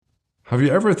Have you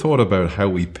ever thought about how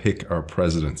we pick our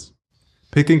presidents?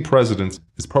 Picking presidents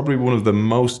is probably one of the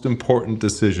most important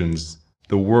decisions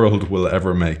the world will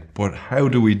ever make. But how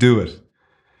do we do it?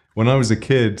 When I was a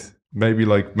kid, maybe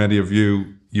like many of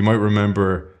you, you might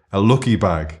remember a lucky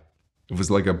bag. It was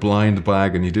like a blind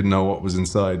bag and you didn't know what was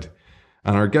inside.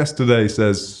 And our guest today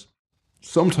says,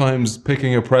 sometimes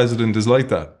picking a president is like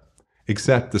that,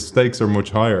 except the stakes are much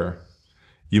higher.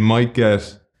 You might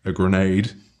get a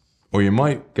grenade, or you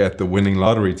might get the winning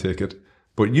lottery ticket,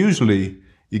 but usually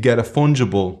you get a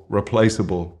fungible,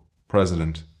 replaceable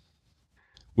president.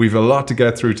 We've a lot to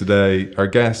get through today. Our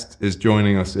guest is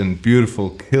joining us in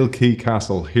beautiful Kilkee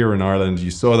Castle here in Ireland.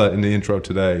 You saw that in the intro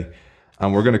today.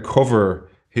 And we're going to cover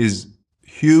his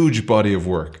huge body of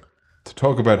work to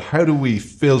talk about how do we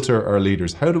filter our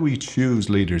leaders? How do we choose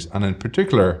leaders? And in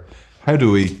particular, how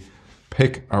do we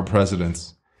pick our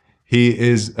presidents? He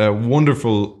is a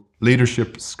wonderful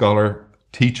leadership scholar,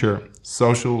 teacher,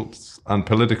 social and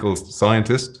political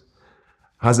scientist,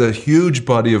 has a huge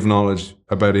body of knowledge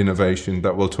about innovation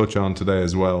that we'll touch on today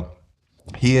as well.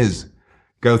 He is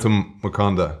Gautam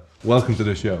Mukunda. Welcome to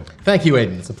the show. Thank you,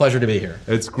 Aidan. It's a pleasure to be here.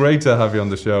 It's great to have you on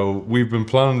the show. We've been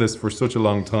planning this for such a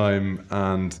long time,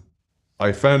 and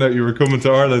I found out you were coming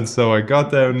to Ireland, so I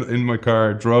got down in my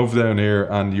car, drove down here,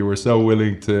 and you were so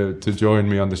willing to join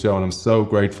me on the show, and I'm so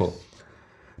grateful.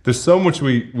 There's so much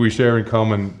we share in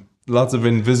common, lots of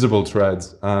invisible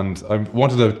threads, and I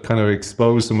wanted to kind of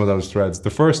expose some of those threads.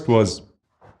 The first was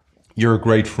you're a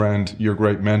great friend, you're a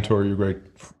great mentor, you're a great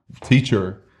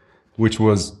teacher, which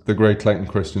was the great Clayton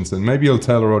Christensen. Maybe you'll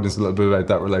tell our audience a little bit about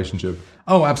that relationship.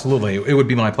 Oh, absolutely. It would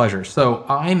be my pleasure. So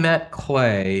I met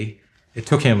Clay. It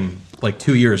took him like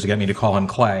 2 years to get me to call him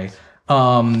Clay,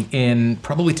 in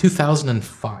probably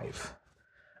 2005.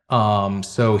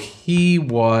 So he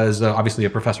was obviously a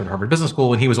professor at Harvard Business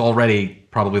School, and he was already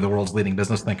probably the world's leading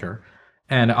business thinker.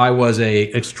 And I was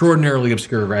a extraordinarily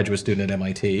obscure graduate student at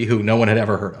MIT who no one had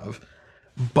ever heard of.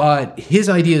 But his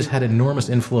ideas had enormous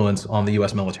influence on the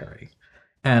US military.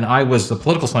 And I was a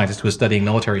political scientist who was studying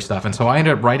military stuff. And so I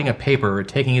ended up writing a paper,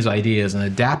 taking his ideas and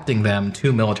adapting them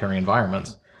to military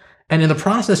environments. And in the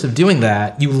process of doing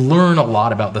that, you learn a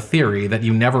lot about the theory that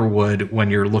you never would when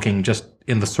you're looking just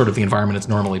in the sort of the environment it's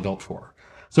normally built for.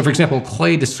 So for example,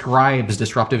 Clay describes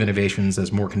disruptive innovations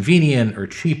as more convenient or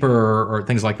cheaper or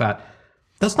things like that.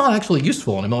 That's not actually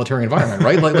useful in a military environment,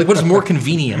 right? Like what does more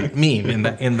convenient mean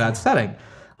in that setting?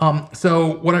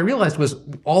 So what I realized was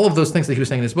all of those things that he was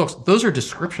saying in his books, those are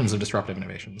descriptions of disruptive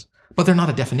innovations, but they're not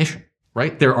a definition,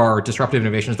 right? There are disruptive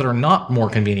innovations that are not more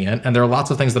convenient, and there are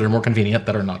lots of things that are more convenient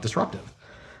that are not disruptive.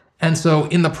 And so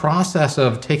in the process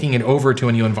of taking it over to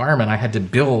a new environment, I had to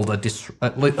build a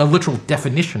literal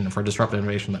definition for disruptive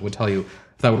innovation that would tell you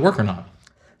if that would work or not.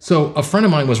 So a friend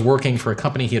of mine was working for a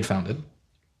company he had founded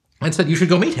and said, you should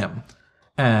go meet him.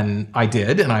 And I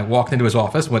did, and I walked into his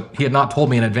office. What he had not told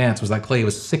me in advance was that Clay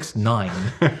was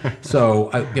 6'9".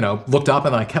 So I, looked up,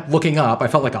 and I kept looking up. I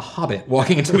felt like a hobbit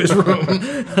walking into his room.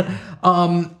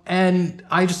 And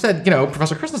I just said,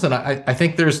 Professor Christensen, I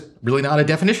think there's really not a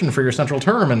definition for your central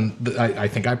term, and I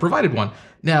think I provided one.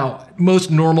 Now,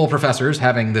 most normal professors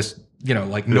having this,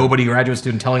 nobody graduate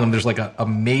student telling them there's like a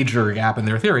major gap in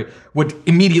their theory would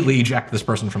immediately eject this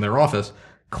person from their office.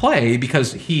 Clay,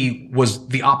 because he was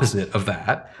the opposite of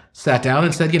that, sat down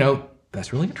and said,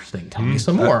 that's really interesting. Tell me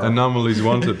some more. Anomalies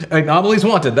wanted. Anomalies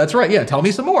wanted. That's right. Yeah, tell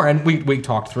me some more. And we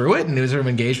talked through it, and he was sort of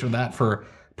engaged with that for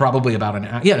probably about an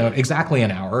hour. Exactly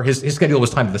an hour. His schedule was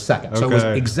timed to the second. So it was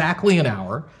exactly an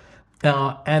hour.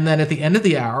 And then at the end of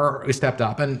the hour, we stepped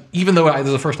up. And even though this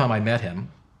was the first time I met him,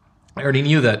 I already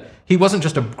knew that he wasn't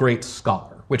just a great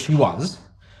scholar, which he was,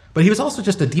 but he was also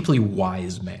just a deeply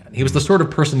wise man. He was the sort of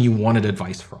person you wanted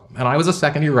advice from. And I was a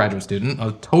second-year graduate student. I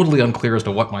was totally unclear as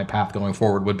to what my path going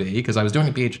forward would be because I was doing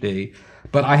a PhD,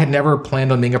 but I had never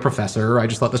planned on being a professor. I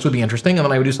just thought this would be interesting, and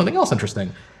then I would do something else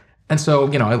interesting. And so,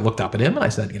 I looked up at him and I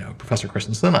said, Professor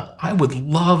Christensen, I would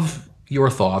love your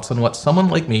thoughts on what someone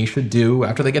like me should do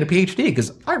after they get a PhD,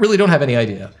 because I really don't have any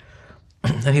idea.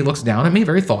 And he looks down at me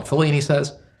very thoughtfully and he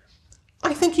says,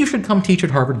 I think you should come teach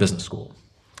at Harvard Business School.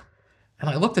 And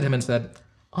I looked at him and said,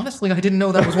 honestly, I didn't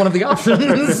know that was one of the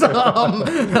options.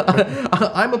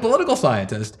 I'm a political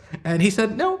scientist. And he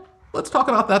said, no, let's talk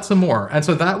about that some more. And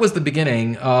so that was the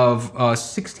beginning of a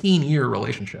 16-year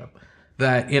relationship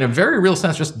that, in a very real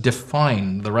sense, just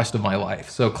defined the rest of my life.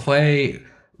 So Clay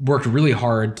worked really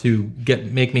hard to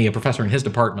make me a professor in his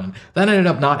department. That ended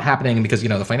up not happening because,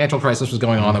 the financial crisis was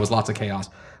going on. There was lots of chaos.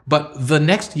 But the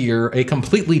next year, a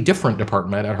completely different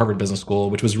department at Harvard Business School,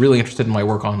 which was really interested in my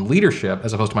work on leadership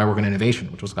as opposed to my work on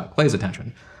innovation, which was got Clay's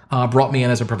attention, brought me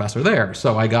in as a professor there.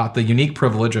 So I got the unique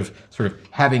privilege of sort of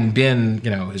having been,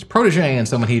 his protege and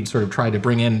someone he'd sort of tried to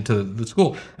bring into the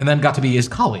school, and then got to be his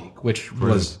colleague, which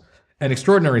was an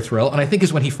extraordinary thrill. And I think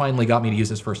is when he finally got me to use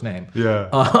his first name.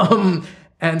 Yeah.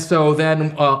 And so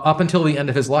then up until the end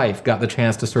of his life, got the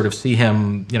chance to sort of see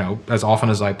him, as often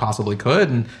as I possibly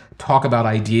could and talk about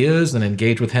ideas and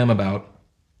engage with him about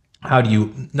how do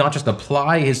you not just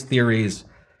apply his theories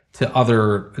to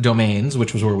other domains,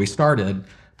 which was where we started,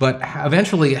 but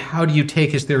eventually how do you take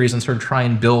his theories and sort of try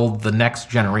and build the next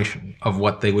generation of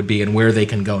what they would be and where they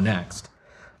can go next.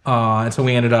 And so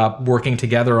we ended up working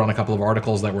together on a couple of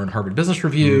articles that were in Harvard Business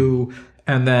Review.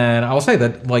 And then I will say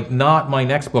that, not my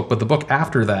next book, but the book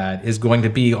after that is going to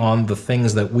be on the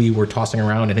things that we were tossing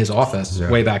around in his office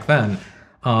way back then.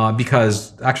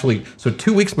 Because actually, so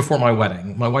 2 weeks before my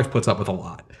wedding, my wife puts up with a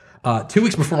lot. 2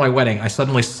 weeks before my wedding, I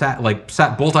suddenly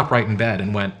sat bolt upright in bed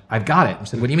and went, I've got it. I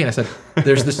said, what do you mean? I said,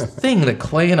 there's this thing that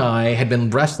Clay and I had been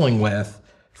wrestling with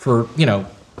for,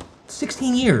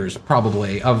 16 years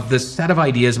probably, of this set of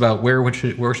ideas about where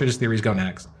should his theories go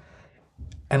next.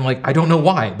 And I don't know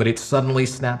why, but it suddenly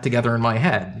snapped together in my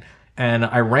head. And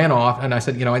I ran off and I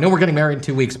said, I know we're getting married in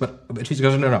 2 weeks, but she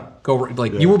goes, no, go,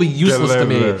 you will be useless to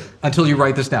me until you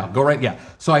write this down. Go write,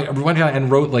 So I went down and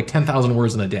wrote 10,000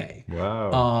 words in a day.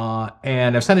 Wow.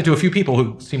 And I've sent it to a few people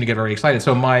who seem to get very excited.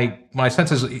 So my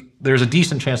sense is there's a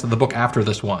decent chance that the book after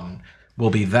this one will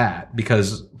be that,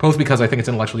 because I think it's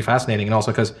intellectually fascinating, and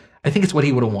also because I think it's what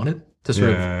he would have wanted to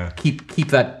sort of keep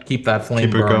that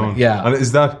flame burning. Going. Yeah. And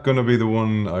is that going to be the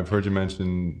one I've heard you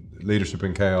mention, Leadership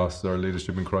in Chaos or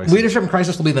Leadership in Crisis? Leadership in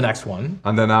Crisis will be the next one.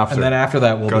 And then after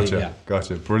that will be,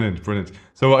 Gotcha. Brilliant.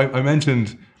 So I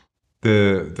mentioned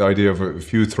the idea of a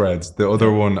few threads. The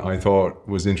other one I thought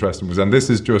was interesting and this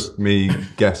is just me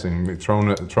guessing,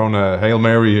 throwing a Hail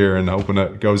Mary here and hoping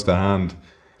it goes to hand,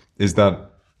 is that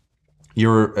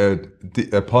you're a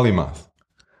polymath.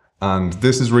 And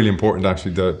this is really important,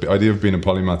 actually. The idea of being a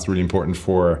polymath is really important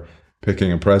for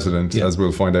picking a president, as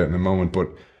we'll find out in a moment. But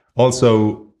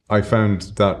also, I found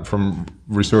that from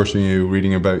researching you,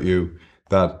 reading about you,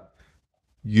 that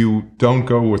you don't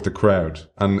go with the crowd.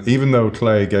 And even though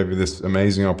Clay gave you this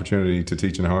amazing opportunity to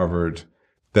teach in Harvard,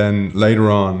 then later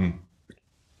on,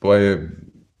 by a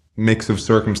mix of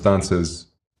circumstances,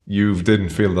 you didn't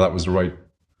feel that was the right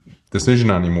decision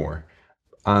anymore.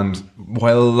 And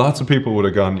while lots of people would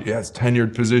have gone, it's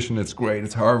tenured position, it's great,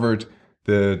 it's Harvard,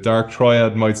 the dark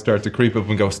triad might start to creep up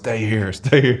and go, stay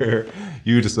here.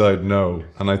 You decide no.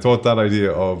 And I thought that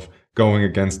idea of going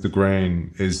against the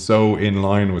grain is so in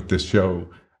line with this show.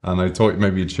 And I thought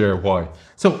maybe you'd share why.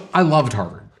 So I loved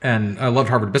Harvard. And I loved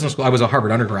Harvard Business School. I was a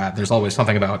Harvard undergrad. There's always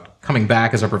something about coming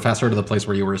back as a professor to the place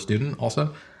where you were a student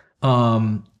also.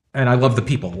 And I love the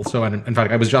people. So in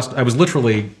fact, I was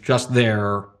literally just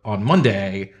there on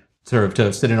Monday sort of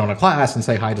to sit in on a class and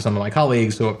say hi to some of my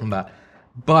colleagues. So from that,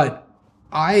 but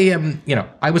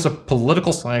I was a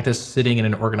political scientist sitting in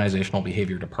an organizational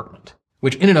behavior department,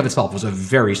 which in and of itself was a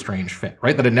very strange fit,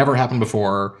 right? That had never happened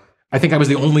before. I think I was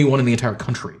the only one in the entire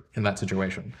country in that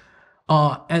situation.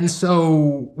 And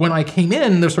so when I came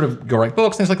in, there's sort of go write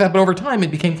books, things like that. But over time,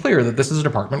 it became clear that this is a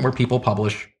department where people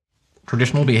publish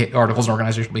traditional articles on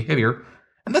organizational behavior.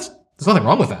 And there's nothing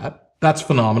wrong with that. That's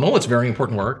phenomenal. It's very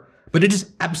important work. But it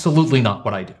is absolutely not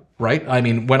what I do, right? I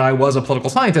mean, when I was a political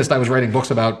scientist, I was writing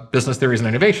books about business theories and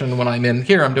innovation. When I'm in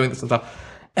here, I'm doing this stuff.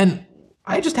 And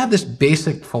I just have this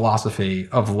basic philosophy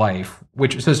of life,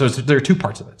 which says so there are two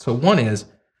parts of it. So one is,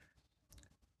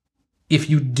 if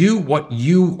you do what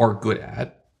you are good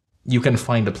at, you can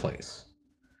find a place.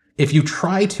 If you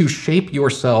try to shape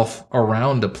yourself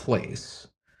around a place,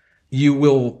 you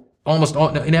will almost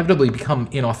inevitably become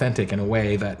inauthentic in a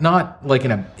way that not not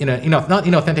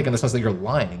inauthentic in the sense that you're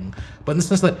lying, but in the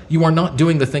sense that you are not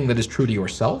doing the thing that is true to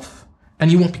yourself,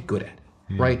 and you won't be good at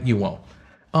it, right? You won't.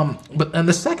 And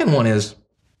the second one is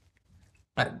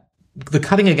the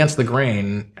cutting against the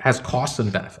grain has costs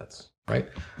and benefits, right?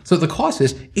 So the cost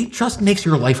is it just makes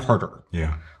your life harder.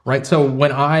 Yeah. Right. So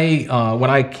when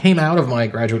I came out of my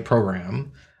graduate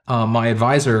program, my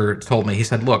advisor told me, he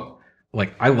said, look,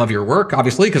 I love your work,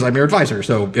 obviously, because I'm your advisor.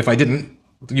 So if I didn't,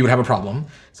 you would have a problem.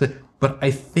 So, but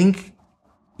I think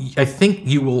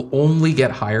you will only get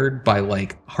hired by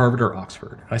Harvard or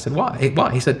Oxford. And I said, why?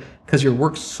 Why? He said, because your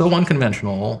work's so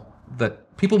unconventional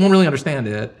that people won't really understand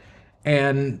it.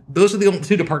 And those are the only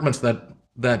two departments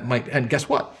that might, and guess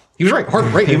what? He was right.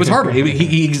 Harvard, right? It was Harvard.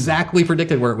 He exactly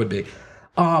predicted where it would be.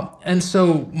 And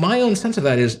so my own sense of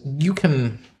that is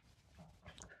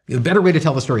the better way to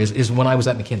tell the story is when I was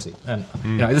at McKinsey. And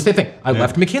it's the same thing. I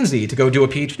left McKinsey to go do a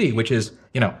PhD, which is,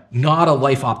 not a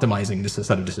life optimizing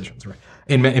set of decisions,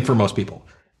 right? For most people.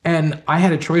 And I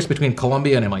had a choice between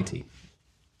Columbia and MIT.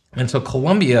 And so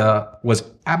Columbia was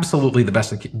absolutely the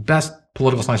best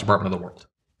political science department of the world.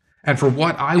 And for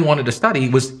what I wanted to study,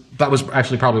 that was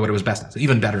actually probably what it was best at, so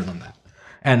even better than that.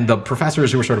 And the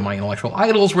professors who were sort of my intellectual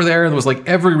idols were there, and there was like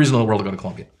every reason in the world to go to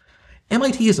Columbia.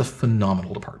 MIT is a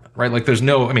phenomenal department, right? Like there's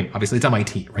obviously it's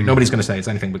MIT, right? Nobody's going to say it's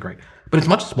anything but great, but it's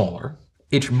much smaller.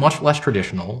 It's much less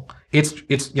traditional. It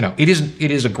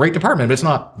is a great department, but it's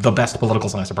not the best political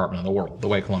science department in the world, the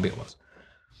way Columbia was.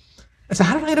 And so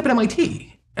how did I end up at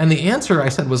MIT? And the answer I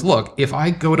said was, look, if I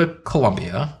go to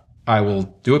Columbia, I will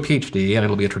do a PhD and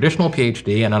it'll be a traditional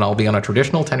PhD and then I'll be on a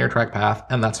traditional tenure track path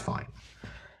and that's fine.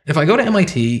 If I go to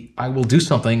MIT, I will do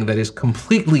something that is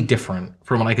completely different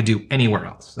from what I could do anywhere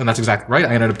else. And that's exactly right.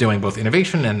 I ended up doing both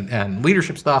innovation and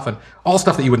leadership stuff and all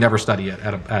stuff that you would never study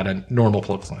at a normal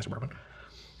political science department.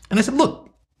 And I said, look,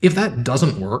 if that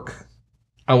doesn't work,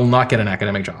 I will not get an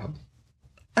academic job.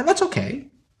 And that's okay.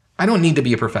 I don't need to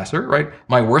be a professor, right?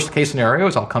 My worst case scenario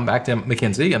is I'll come back to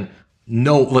McKinsey and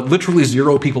literally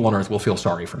 0 people on earth will feel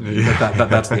sorry for me.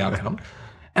 That's the outcome.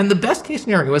 And the best case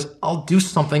scenario is I'll do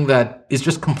something that is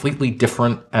just completely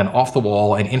different and off the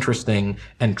wall and interesting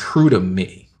and true to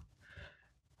me.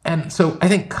 And so I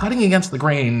think cutting against the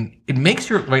grain, it makes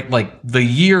the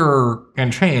year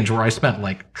and change where I spent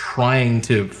trying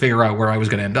to figure out where I was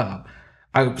going to end up.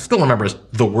 I still remember as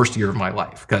the worst year of my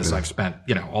life because I've spent,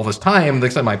 all this time.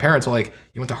 Like I said, my parents are like,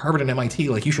 you went to Harvard and MIT,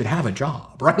 you should have a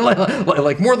job, right?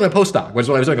 Like more than a postdoc, which is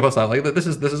what I was doing a postdoc. Like this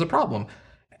is a problem.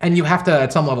 And you have to,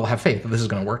 at some level, have faith that this is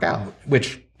going to work out,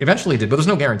 which eventually did, but there's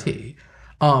no guarantee.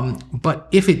 But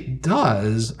if it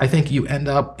does, I think you end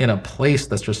up in a place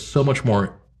that's just so much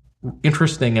more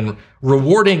interesting and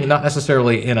rewarding, not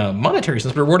necessarily in a monetary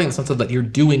sense, but rewarding in the sense of that you're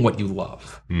doing what you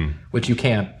love, which you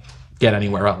can't get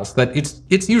anywhere else. That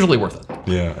it's usually worth it.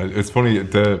 Yeah, it's funny.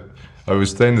 I was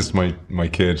saying this to my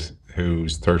kid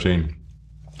who's 13,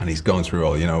 and he's going through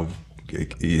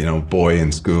all boy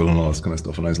in school and all this kind of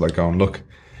stuff, and I was like, look.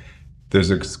 There's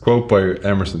a quote by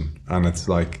Emerson, and it's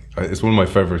one of my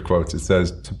favorite quotes. It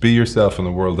says, "To be yourself in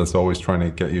a world that's always trying to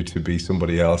get you to be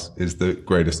somebody else is the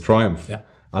greatest triumph." Yeah.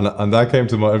 And that came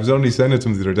to mind. I was only saying it to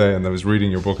him the other day, and I was reading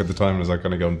your book at the time, and I was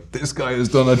kind of going, "This guy has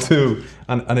done it too,"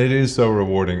 and it is so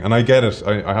rewarding. And I get it.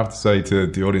 I have to say to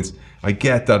the audience, I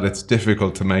get that it's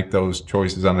difficult to make those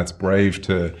choices, and it's brave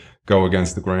to go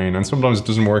against the grain, and sometimes it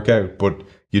doesn't work out, but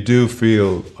you do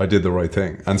feel I did the right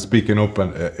thing. And speaking up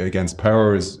against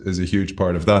power is a huge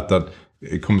part of that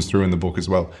it comes through in the book as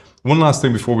well. One last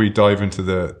thing before we dive into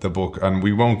the book, and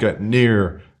we won't get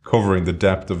near covering the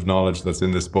depth of knowledge that's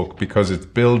in this book because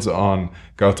it builds on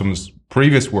Gautam's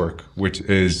previous work, which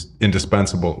is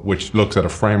Indispensable, which looks at a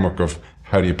framework of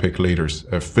how do you pick leaders,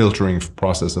 a filtering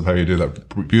process of how you do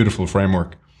that. Beautiful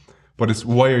framework. But it's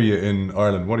why are you in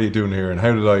Ireland? What are you doing here? And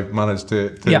how did I manage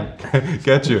to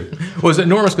get you? Well, it's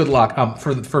enormous good luck.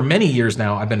 For many years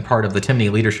now, I've been part of the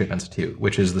Timney Leadership Institute,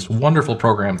 which is this wonderful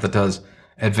program that does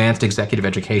advanced executive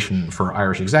education for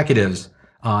Irish executives,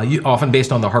 often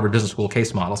based on the Harvard Business School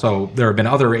case model. So there have been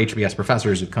other HBS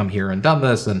professors who've come here and done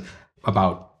this, and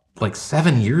about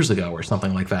 7 years ago or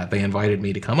something like that, they invited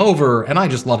me to come over, and I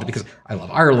just loved it because I love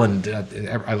Ireland.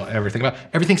 I love everything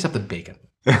except the bacon.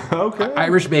 Okay.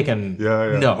 Irish bacon,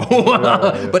 no.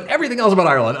 But everything else about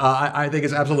Ireland, I think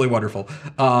is absolutely wonderful.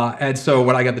 And so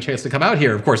when I got the chance to come out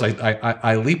here, of course,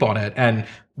 I leap on it. And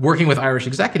working with Irish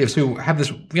executives who have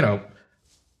this,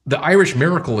 the Irish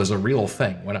miracle is a real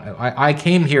thing. When I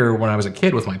came here when I was a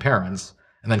kid with my parents,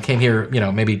 and then came here,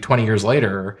 maybe 20 years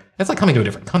later, it's like coming to a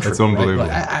different country. It's unbelievable.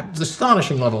 Right? It's an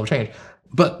astonishing level of change.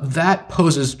 But that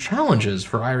poses challenges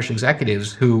for Irish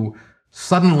executives who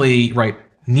suddenly,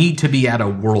 need to be at a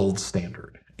world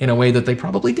standard in a way that they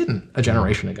probably didn't a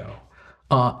generation ago.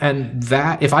 And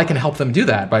that, if I can help them do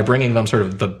that by bringing them sort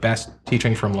of the best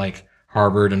teaching from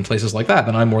Harvard and places like that,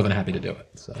 then I'm more than happy to do it.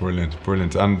 So.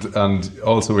 Brilliant. And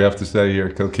also we have to say your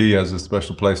Kilkee has a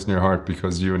special place in your heart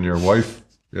because you and your wife.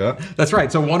 Yeah, that's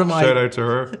right. So one of my shout out to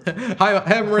her.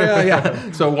 Hi, Maria.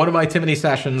 Yeah. So one of my Timney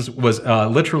sessions was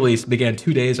literally began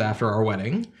 2 days after our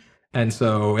wedding, and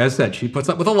so as said, she puts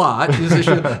up with a lot. She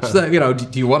said,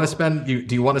 do you want to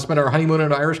spend our honeymoon in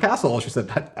an Irish castle? She said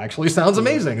that actually sounds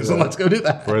amazing. So let's go do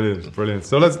that. Brilliant.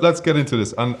 So let's get into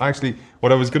this. And actually,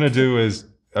 what I was going to do is,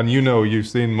 and you've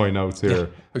seen my notes here. Yeah,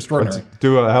 extraordinary.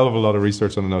 Do a hell of a lot of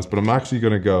research on the notes, but I'm actually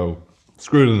going to go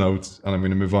screw the notes and I'm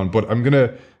going to move on. But I'm going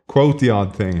to quote the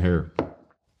odd thing here.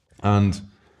 And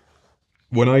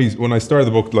when I started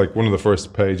the book, like one of the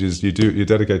first pages, you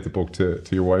dedicate the book to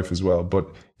your wife as well, but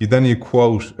you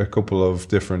quote a couple of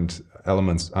different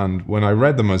elements. And when I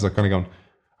read them, I was like kind of going,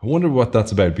 I wonder what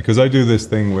that's about, because I do this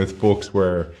thing with books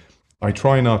where I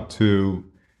try not to.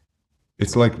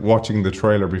 It's like watching the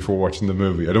trailer before watching the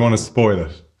movie. I don't want to spoil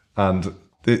it. And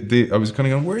I was kind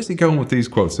of going, where is he going with these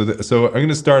quotes? So I'm going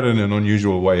to start in an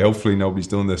unusual way. Hopefully nobody's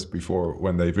done this before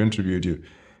when they've interviewed you.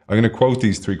 I'm going to quote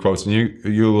these 3 quotes, and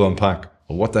you'll unpack,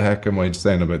 well, what the heck am I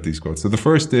saying about these quotes? So the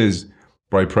first is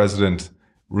by President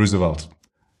Roosevelt.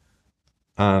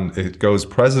 And it goes,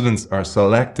 presidents are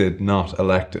selected, not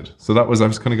elected. So I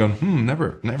was kind of going,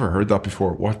 never heard that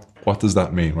before. What does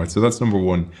that mean, right? So that's number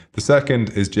 1. The second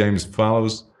is James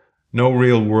Fallows. No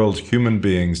real world human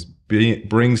beings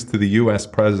brings to the US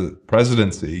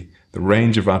presidency the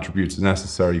range of attributes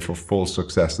necessary for full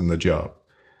success in the job.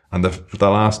 And the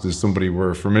last is somebody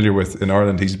we're familiar with in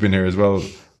Ireland. He's been here as well,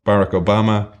 Barack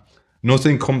Obama.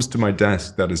 Nothing comes to my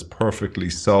desk that is perfectly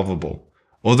solvable.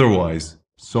 Otherwise,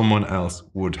 someone else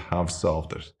would have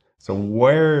solved it. So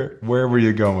where were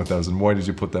you going with those, and why did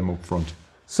you put them up front?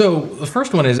 So the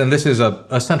first one is, and this is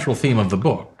a central theme of the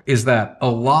book, is that a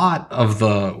lot of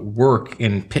the work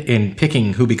in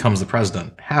picking who becomes the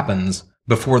president happens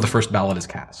before the first ballot is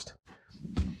cast.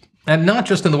 And not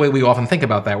just in the way we often think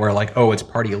about that, where like, oh, it's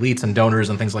party elites and donors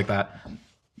and things like that.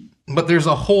 But there's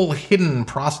a whole hidden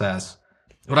process.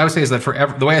 What I would say is that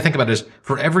the way I think about it is,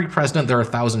 for every president, there are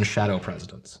 1,000 shadow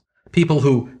presidents. People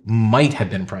who might have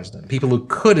been president, people who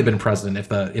could have been president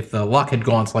if the luck had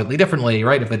gone slightly differently,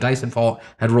 right? If the dice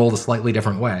had rolled a slightly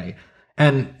different way.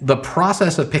 And the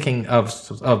process of picking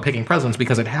presidents,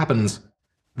 because it happens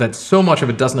that so much of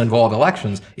it doesn't involve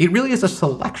elections, it really is a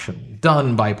selection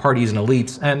done by parties and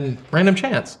elites and random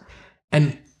chance.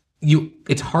 And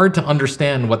it's hard to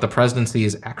understand what the presidency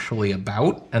is actually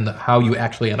about and how you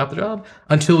actually end up the job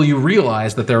until you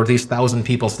realize that there are these 1,000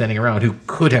 people standing around who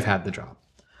could have had the job.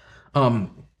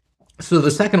 So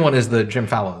the second one is the Jim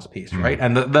Fallows piece, right?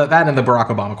 And that and the Barack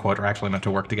Obama quote are actually meant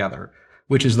to work together,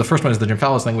 which is the first one is the Jim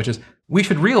Fallows thing, which is we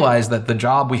should realize that the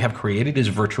job we have created is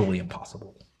virtually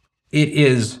impossible. It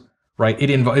is, right?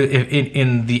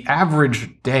 In the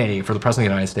average day for the president of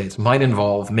the United States might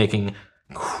involve making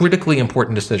critically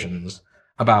important decisions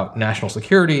about national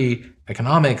security,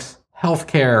 economics,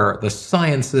 healthcare, the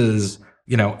sciences,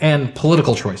 and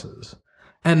political choices.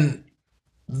 And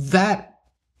that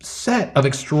set of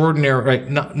extraordinary, right?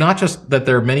 Not just that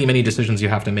there are many, many decisions you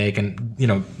have to make and,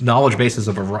 knowledge bases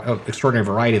of extraordinary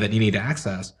variety that you need to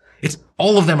access. It's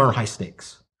all of them are high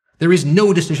stakes. There is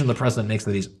no decision the president makes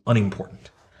that is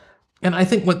unimportant. And I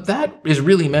think what that is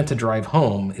really meant to drive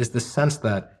home is the sense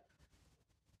that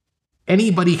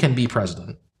anybody can be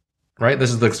president, right?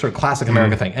 This is the sort of classic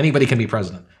American thing. Anybody can be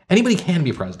president. Anybody can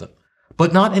be president,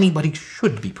 but not anybody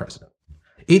should be president.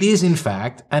 It is, in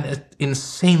fact, an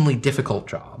insanely difficult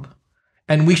job,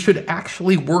 and we should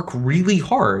actually work really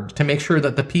hard to make sure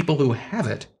that the people who have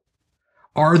it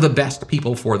are the best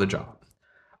people for the job.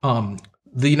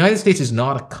 The United States is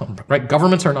not a company, right?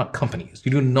 Governments are not companies.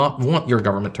 You do not want your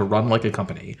government to run like a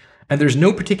company, and there's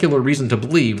no particular reason to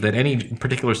believe that any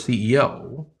particular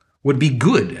CEO would be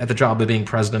good at the job of being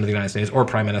president of the United States or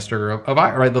prime minister of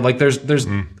Ireland, right? Like there's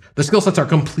the skill sets are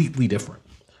completely different.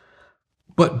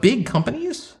 But big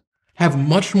companies have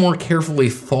much more carefully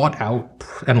thought out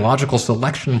and logical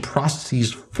selection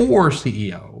processes for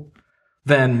CEO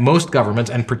than most governments,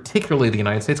 and particularly the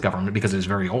United States government, because it is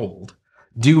very old,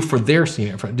 do for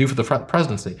the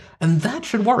presidency. And that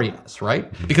should worry us,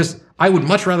 right? Because I would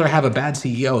much rather have a bad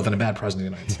CEO than a bad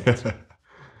president of the United States.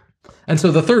 And so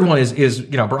the third one is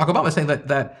Barack Obama saying that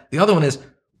the other one is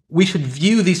we should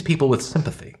view these people with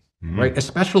sympathy, right?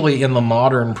 Especially in the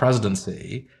modern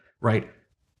presidency, right?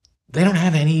 They don't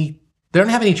have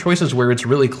any choices where it's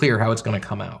really clear how it's going to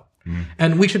come out.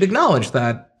 And we should acknowledge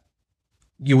that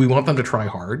we want them to try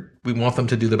hard. We want them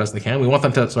to do the best they can. We want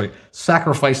them to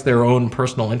sacrifice their own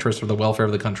personal interests for the welfare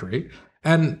of the country.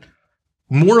 And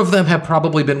more of them have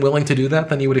probably been willing to do that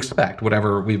than you would expect,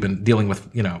 whatever we've been dealing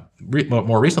with,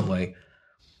 more recently.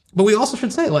 But we also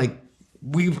should say,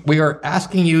 we are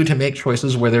asking you to make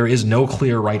choices where there is no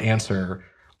clear right answer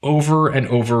over and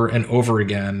over and over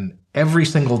again, every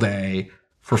single day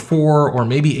for 4 or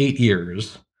maybe 8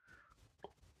 years.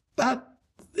 That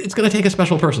it's going to take a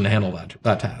special person to handle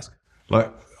that task.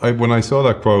 When I saw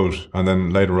that quote, and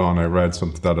then later on I read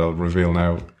something that I'll reveal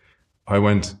now, I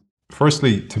went,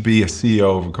 firstly, to be a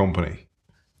CEO of a company,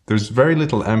 there's very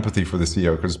little empathy for the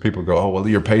CEO, because people go, oh, well,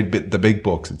 you're paid the big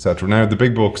bucks, etc. Now, the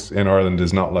big bucks in Ireland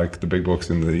is not like the big bucks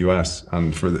in the US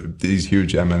and for these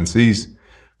huge MNCs.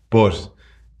 but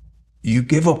you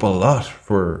give up a lot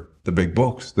for the big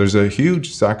bucks. There's a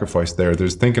huge sacrifice there.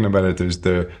 There's thinking about it. There's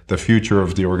the future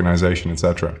of the organization,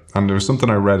 etc. And there was something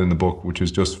I read in the book which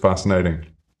is just fascinating.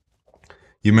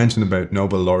 You mentioned about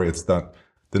Nobel laureates, that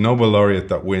the Nobel laureate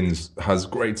that wins has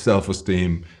great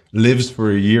self-esteem, lives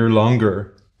for a year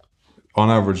longer on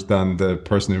average than the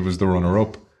person who was the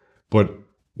runner-up. But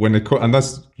and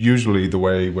that's usually the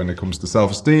way when it comes to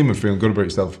self-esteem and feeling good about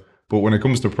yourself. But when it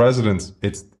comes to presidents,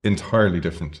 it's entirely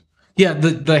different. Yeah,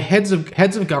 the heads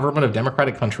of government of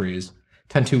democratic countries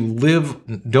tend to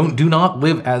do not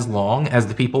live as long as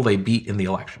the people they beat in the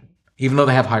election, even though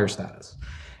they have higher status.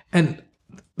 And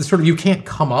sort of you can't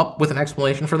come up with an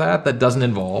explanation for that doesn't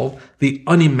involve the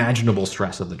unimaginable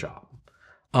stress of the job.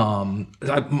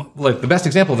 Like the best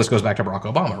example of this goes back to Barack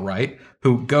Obama, right?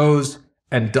 Who goes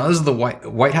and does the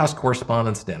White House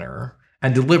Correspondents' Dinner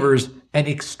and delivers an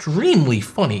extremely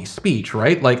funny speech,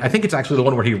 right? Like, I think it's actually the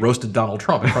one where he roasted Donald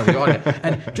Trump in front of the audience,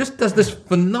 and just does this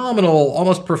phenomenal,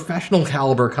 almost professional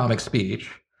caliber comic speech,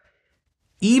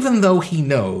 even though he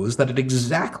knows that at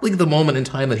exactly the moment in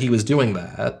time that he was doing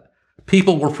that,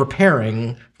 people were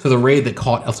preparing for the raid that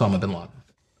caught Osama bin Laden,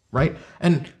 right?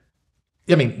 And,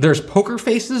 I mean, there's poker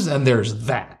faces and there's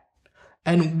that.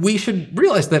 And we should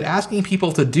realize that asking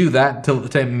people to do that,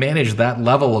 to manage that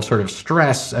level of sort of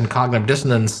stress and cognitive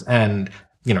dissonance and,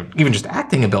 even just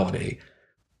acting ability,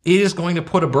 is going to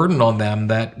put a burden on them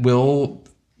that will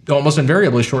almost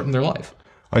invariably shorten their life.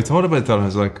 I thought about that and I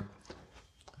was like,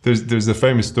 there's a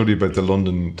famous study about the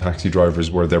London taxi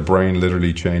drivers where their brain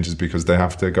literally changes because they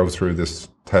have to go through this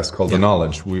test called the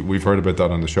knowledge. We've heard about that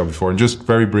on the show before. And just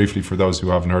very briefly, for those who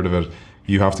haven't heard of it,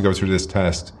 you have to go through this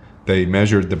test. They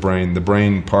measured the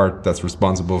brain part that's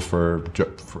responsible for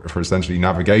essentially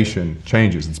navigation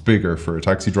changes. It's bigger for a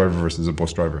taxi driver versus a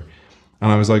bus driver.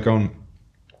 And I was like,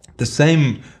 the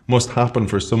same must happen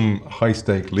for some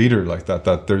high-stake leader like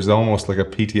that there's almost like a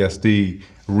PTSD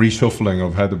reshuffling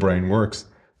of how the brain works.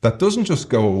 That doesn't just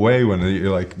go away when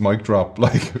you like mic drop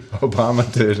like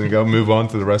Obama did and go move on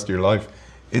to the rest of your life.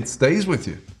 It stays with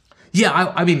you.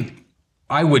 Yeah, I mean,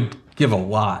 I would give a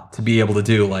lot to be able to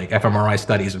do like fMRI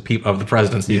studies of the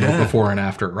presidency before and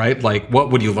after, right? Like,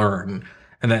 what would you learn?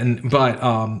 And then, but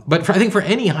I think for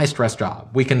any high stress job,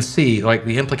 we can see like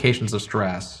the implications of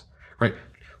stress, right?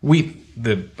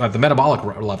 At the metabolic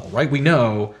level, right? We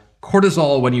know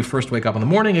cortisol, when you first wake up in the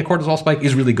morning, a cortisol spike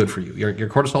is really good for you. Your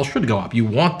cortisol should go up. You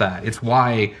want that. It's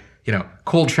why,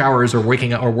 cold showers or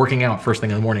working out first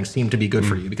thing in the morning seem to be good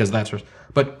for you, because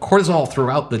but cortisol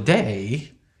throughout the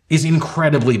day is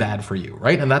incredibly bad for you,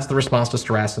 right? And that's the response to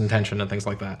stress and tension and things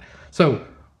like that. So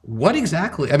what is the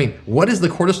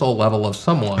cortisol level of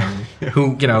someone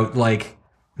who,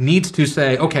 needs to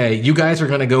say, okay, you guys are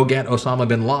going to go get Osama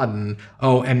bin Laden.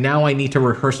 Oh, and now I need to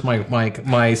rehearse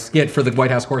my skit for the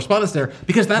White House Correspondents' Dinner,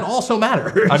 because that also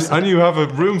matters. And you have a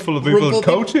room full of people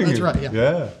coaching you. That's right, yeah.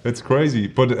 Yeah, it's crazy.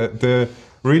 But the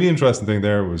really interesting thing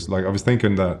there was, like, I was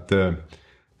thinking that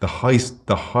the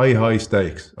high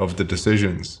stakes of the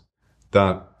decisions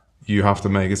that you have to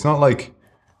make. It's not like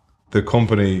the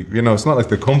company, it's not like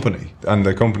the company and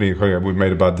the company, okay, we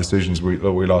made a bad decisions. We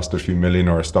lost a few million,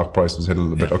 or our stock price was hit a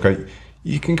little bit. Okay,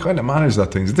 you can kind of manage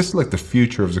that thing. This is like the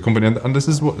future of the company, and this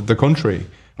is what the country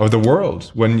or the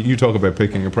world. When you talk about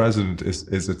picking a president,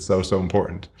 is it so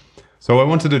important? So I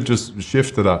wanted to just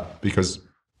shift to that, because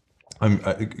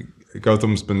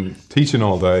Gautam's been teaching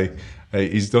all day.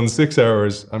 He's done 6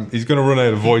 hours. He's going to run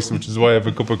out of voice, which is why I have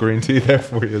a cup of green tea there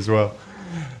for you as well.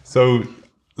 So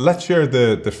let's share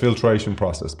the filtration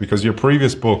process, because your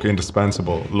previous book,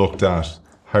 Indispensable, looked at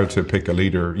how to pick a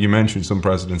leader. You mentioned some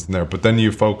presidents in there, but then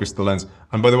you focused the lens.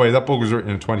 And by the way, that book was written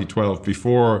in 2012,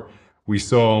 before we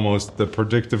saw almost the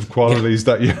predictive qualities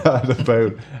that you had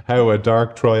about how a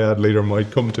dark triad leader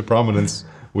might come to prominence,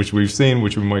 which we've seen,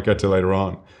 which we might get to later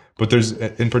on. But there's a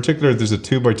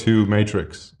 2x2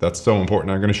 matrix that's so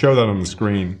important. I'm going to show that on the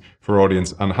screen for our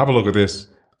audience, and have a look at this,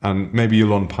 and maybe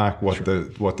you'll unpack what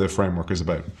the framework is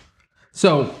about.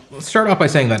 So let's start off by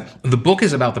saying that the book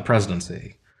is about the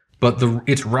presidency, but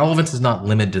its relevance is not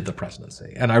limited to the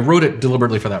presidency. And I wrote it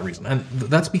deliberately for that reason. And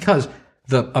that's because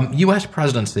the U.S.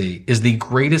 presidency is the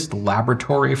greatest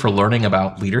laboratory for learning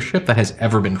about leadership that has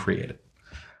ever been created.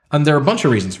 And there are a bunch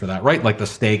of reasons for that, right? Like the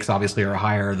stakes obviously are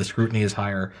higher, the scrutiny is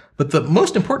higher. But the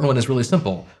most important one is really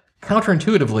simple.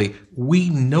 Counterintuitively, we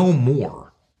know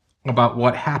more about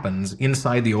what happens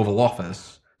inside the Oval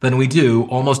Office than we do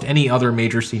almost any other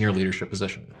major senior leadership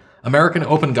position. American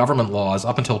open government laws,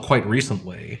 up until quite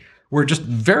recently, were just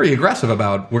very aggressive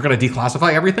about, we're going to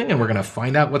declassify everything and we're going to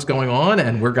find out what's going on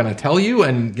and we're going to tell you,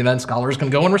 and then scholars can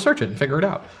go and research it and figure it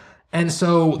out. And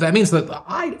so that means that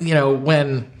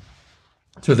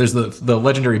so there's the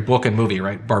legendary book and movie,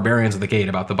 right? Barbarians of the Gate,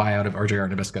 about the buyout of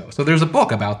RJR Nabisco. So there's a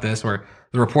book about this where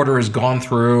the reporter has gone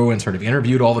through and sort of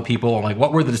interviewed all the people and like,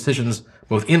 what were the decisions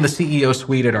both in the CEO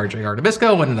suite at RJR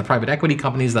Nabisco and in the private equity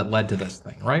companies that led to this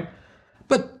thing, right?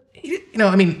 But,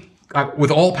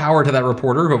 with all power to that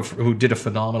reporter who did a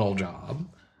phenomenal job,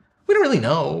 we don't really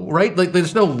know, right? Like,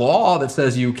 there's no law that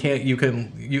says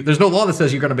there's no law that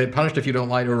says you're going to be punished if you don't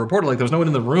lie to a reporter. Like, there's no one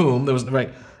in the room.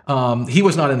 He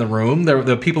was not in the room.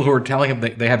 The people who are telling him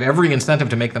they have every incentive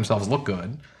to make themselves look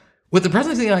good. With the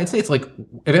president of the United States, like,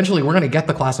 eventually we're going to get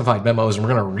the classified memos and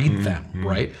we're going to read them,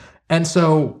 right? And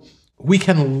so we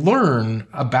can learn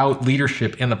about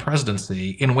leadership in the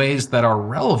presidency in ways that are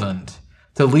relevant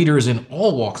to leaders in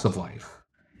all walks of life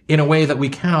in a way that we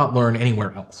cannot learn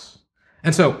anywhere else.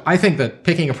 And so I think that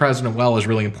picking a president well is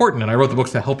really important, and I wrote the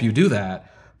books to help you do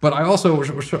that. But I also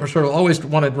sort of always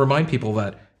want to remind people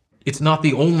that it's not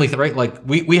the only thing, right? Like,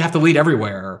 we have to lead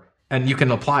everywhere, and you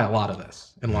can apply a lot of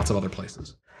this in lots of other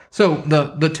places. So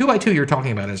the 2x2 you're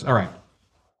talking about is, all right,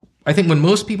 I think when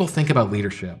most people think about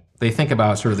leadership, they think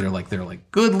about sort of they're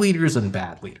like good leaders and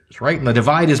bad leaders, right? And the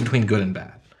divide is between good and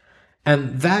bad.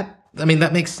 And that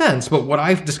makes sense, but what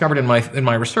I've discovered in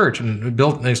my research and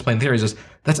built and explained theories is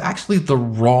that's actually the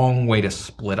wrong way to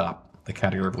split up the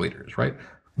category of leaders, right?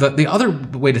 The other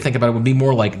way to think about it would be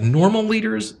more like normal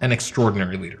leaders and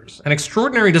extraordinary leaders. And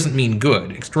extraordinary doesn't mean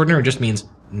good. Extraordinary just means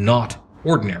not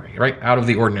ordinary, right? Out of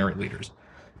the ordinary leaders.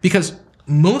 Because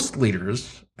most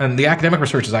leaders, and the academic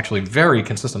research is actually very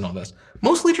consistent on this,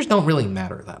 most leaders don't really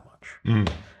matter that much.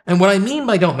 And what I mean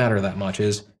by don't matter that much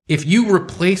is if you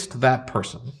replaced that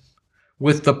person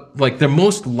with the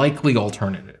most likely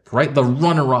alternative, right? The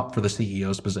runner-up for the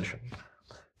CEO's position.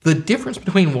 The difference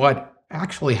between what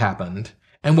actually happened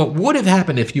and what would have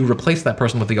happened if you replaced that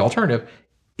person with the alternative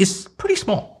is pretty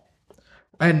small.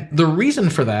 And the reason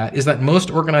for that is that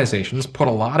most organizations put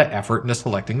a lot of effort into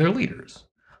selecting their leaders.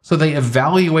 So they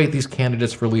evaluate these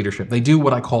candidates for leadership. They do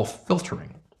what I call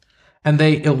filtering. And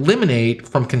they eliminate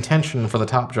from contention for the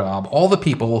top job all the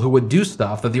people who would do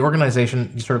stuff that the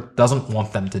organization sort of doesn't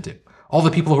want them to do. All the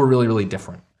people who are really, really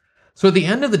different. So at the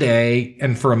end of the day,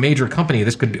 and for a major company,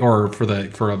 this could be, or for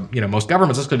most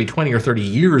governments, this could be 20 or 30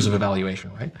 years of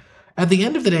evaluation, right? At the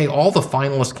end of the day, all the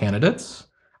finalist candidates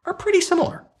are pretty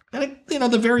similar. And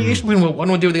the variation between what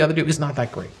one would do or the other do is not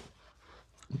that great.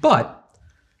 But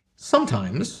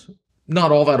sometimes,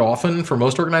 not all that often for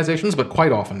most organizations, but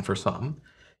quite often for some,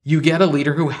 you get a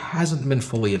leader who hasn't been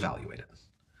fully evaluated,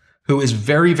 who is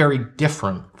very, very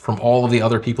different from all of the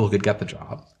other people who could get the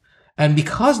job. And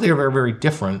because they're very, very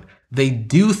different, they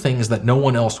do things that no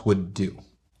one else would do.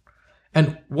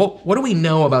 And what do we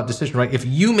know about decision, right? If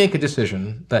you make a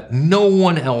decision that no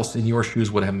one else in your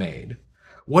shoes would have made,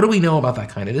 what do we know about that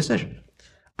kind of decision?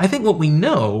 I think what we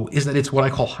know is that it's what I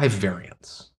call high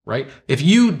variance, right? If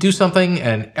you do something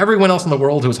and everyone else in the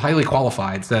world who is highly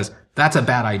qualified says, that's a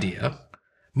bad idea,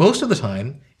 most of the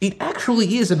time, it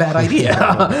actually is a bad idea.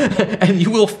 And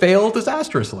you will fail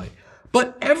disastrously.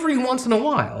 But every once in a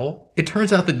while, it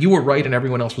turns out that you were right and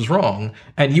everyone else was wrong,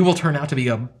 and you will turn out to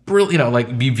be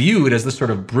be viewed as this sort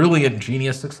of brilliant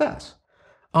genius success.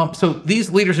 So these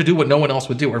leaders who do what no one else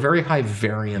would do are very high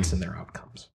variance in their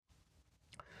outcomes.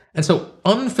 And so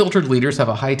unfiltered leaders have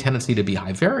a high tendency to be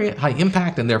high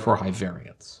impact, and therefore high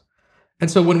variance. And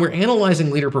so when we're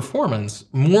analyzing leader performance,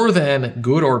 more than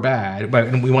good or bad,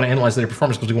 and we want to analyze leader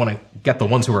performance because we want to get the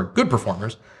ones who are good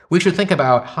performers, we should think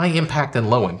about high impact and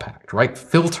low impact, right?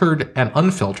 Filtered and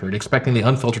unfiltered, expecting the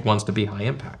unfiltered ones to be high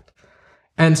impact.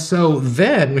 And so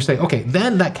then we say, okay,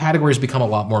 then that category has become a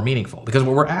lot more meaningful, because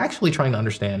what we're actually trying to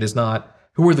understand is not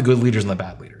who are the good leaders and the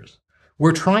bad leaders.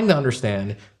 We're trying to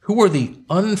understand who are the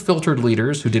unfiltered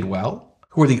leaders who did well,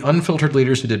 who are the unfiltered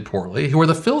leaders who did poorly, who are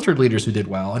the filtered leaders who did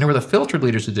well, and who are the filtered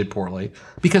leaders who did poorly,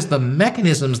 because the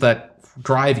mechanisms that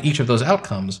drive each of those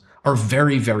outcomes are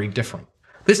very, very different.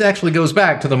 This actually goes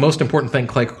back to the most important thing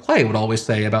Clay would always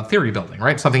say about theory building,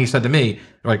 right? Something he said to me,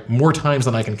 like, more times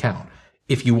than I can count.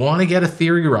 If you want to get a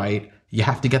theory right, you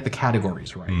have to get the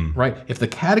categories right, right? If the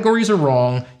categories are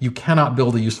wrong, you cannot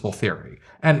build a useful theory.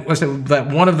 And I said that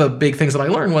one of the big things that I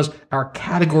learned was our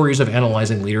categories of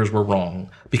analyzing leaders were wrong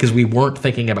because we weren't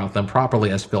thinking about them properly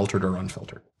as filtered or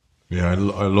unfiltered. Yeah, I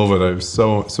love it. I was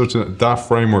that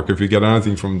framework. If you get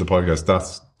anything from the podcast,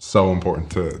 that's so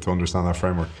important to understand that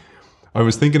framework. I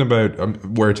was thinking about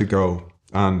where to go,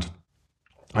 and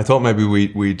I thought maybe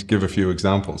we'd give a few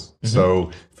examples.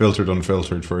 So filtered,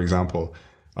 unfiltered, for example.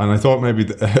 And I thought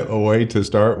maybe a way to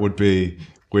start would be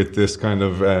with this kind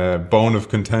of bone of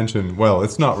contention. Well,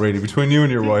 it's not really between you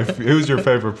and your wife. Who's your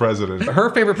favorite president? Her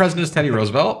favorite president is Teddy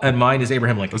Roosevelt, and mine is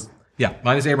Abraham Lincoln. Yeah,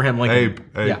 mine is Abraham Lincoln.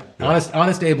 Abe. Yeah,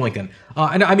 honest Abe Lincoln.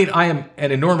 And I mean, I am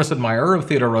an enormous admirer of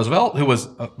Theodore Roosevelt, who was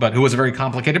a very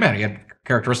complicated man. He had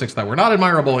characteristics that were not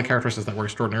admirable and characteristics that were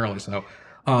extraordinarily so.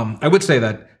 I would say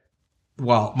that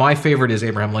while my favorite is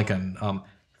Abraham Lincoln,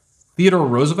 Theodore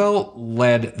Roosevelt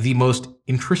led the most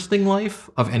interesting life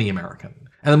of any American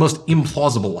and the most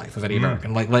implausible life of any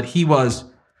American. Like he was,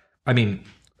 I mean,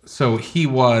 so he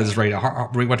was right.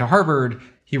 He went to Harvard.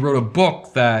 He wrote a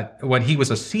book that when he was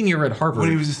a senior at Harvard.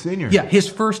 When he was a senior? Yeah, his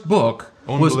first book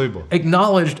was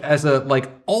acknowledged as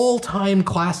a all-time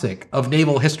classic of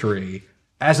naval history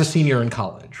as a senior in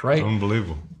college, right?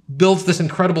 Unbelievable. Builds this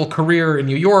incredible career in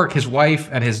New York. His wife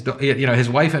and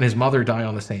his mother die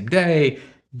on the same day.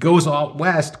 Goes out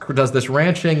west, does this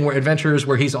ranching adventures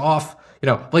where he's off,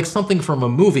 like something from a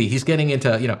movie. He's getting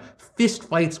into, fist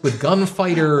fights with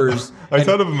gunfighters. I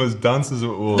thought of him as Dances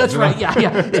with Wolves. That's right,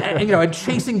 yeah. And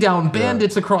chasing down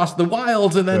bandits across the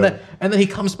wilds, and then he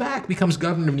comes back, becomes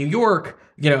governor of New York,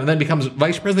 and then becomes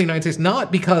vice president of the United States,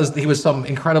 not because he was some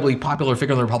incredibly popular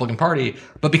figure in the Republican Party,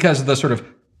 but because of the sort of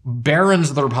barons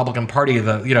of the Republican Party,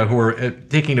 who were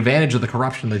taking advantage of the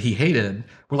corruption that he hated,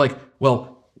 were like,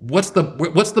 well, what's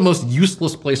the most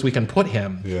useless place we can put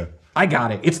him? Yeah. I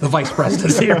got it. It's the vice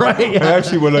presidency, right? Yeah.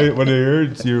 Actually, when I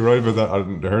heard you write about that,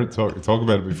 I heard talk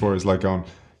about it before. It's like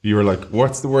you were like,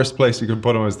 what's the worst place you could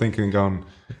put him? I was thinking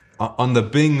on the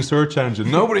Bing search engine.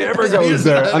 Nobody ever goes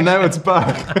there, and now it's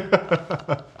back.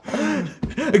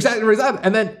 Exactly.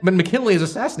 And then when McKinley is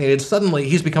assassinated, suddenly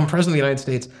he's become president of the United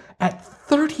States at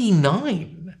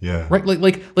 39. Yeah. Right.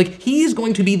 Like he's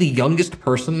going to be the youngest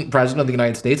president of the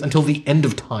United States until the end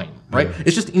of time. Right. Yeah.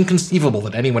 It's just inconceivable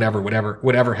that anyone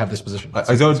would ever have this position.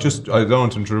 I don't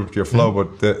want to interrupt your flow,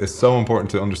 but it's so important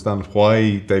to understand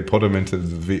why they put him into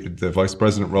the vice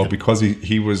president role, because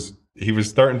he was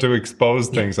starting to expose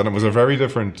things, and it was a very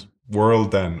different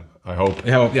world then. I hope.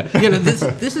 Yeah.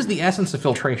 This is the essence of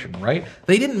filtration, right?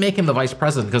 They didn't make him the vice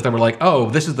president because they were like, oh,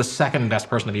 this is the second best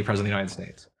person to be president of the United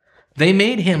States. They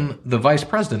made him the vice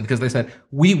president because they said,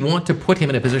 we want to put him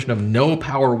in a position of no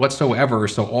power whatsoever,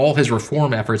 so all his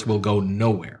reform efforts will go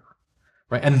nowhere.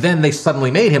 Right? And then they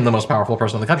suddenly made him the most powerful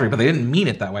person in the country, but they didn't mean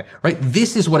it that way. Right?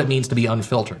 This is what it means to be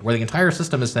unfiltered, where the entire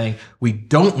system is saying, we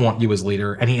don't want you as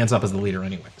leader, and he ends up as the leader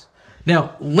anyways.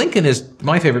 Now, Lincoln is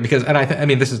my favorite because, and I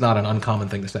mean, this is not an uncommon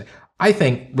thing to say. I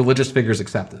think religious figures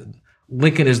accepted,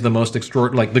 Lincoln is the most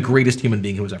extraordinary, the greatest human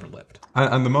being who has ever lived.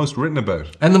 And the most written about.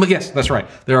 Yes, that's right.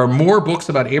 There are more books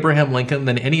about Abraham Lincoln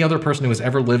than any other person who has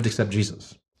ever lived except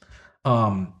Jesus.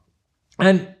 And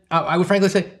I would frankly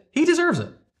say he deserves it.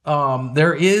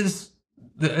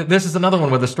 This is another one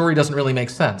where the story doesn't really make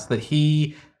sense, that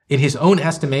he, in his own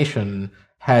estimation,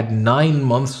 had 9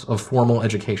 months of formal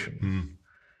education.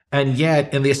 And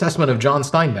yet, in the assessment of John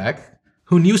Steinbeck,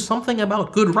 who knew something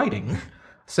about good writing,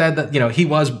 said that he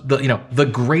was the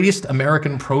greatest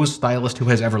American prose stylist who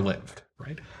has ever lived,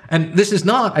 right? And this is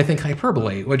not, I think,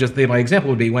 hyperbole. My example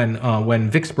would be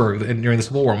when Vicksburg, during the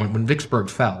Civil War, when Vicksburg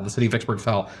fell, the city of Vicksburg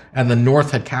fell, and the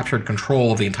North had captured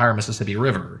control of the entire Mississippi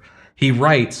River. He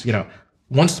writes,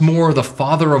 once more the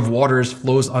father of waters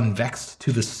flows unvexed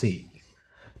to the sea.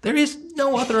 There is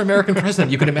no other American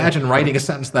president you can imagine writing a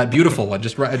sentence that beautiful and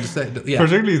just say, yeah.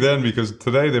 Particularly then, because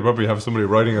today they probably have somebody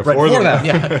writing it for them.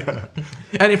 Yeah.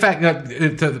 And in fact,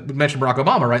 to mention Barack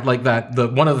Obama, right? Like that,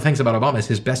 one of the things about Obama is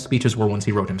his best speeches were ones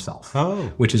he wrote himself,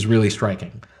 which is really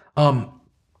striking. And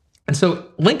so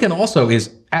Lincoln also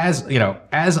is as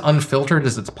unfiltered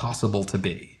as it's possible to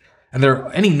be. And there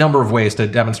are any number of ways to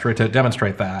demonstrate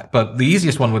that, but the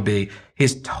easiest one would be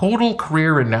his total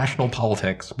career in national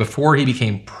politics before he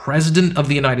became president of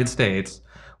the United States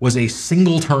was a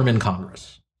single term in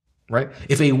Congress, right?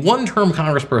 If a one-term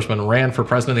congressperson ran for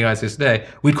president of the United States today,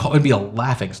 it'd be a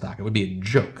laughingstock. It would be a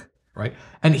joke, right?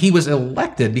 And he was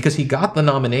elected because he got the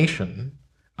nomination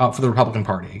for the Republican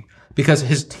Party because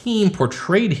his team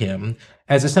portrayed him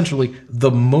as essentially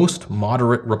the most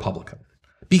moderate Republican.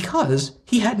 Because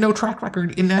he had no track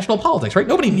record in national politics, right?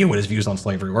 Nobody knew what his views on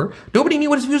slavery were. Nobody knew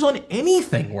what his views on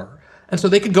anything were. And so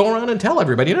they could go around and tell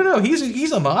everybody, no,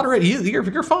 he's a moderate,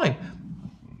 you're fine.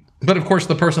 But of course,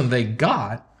 the person they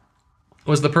got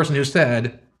was the person who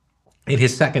said in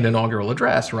his second inaugural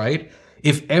address, right?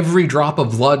 If every drop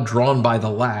of blood drawn by the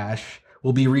lash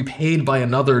will be repaid by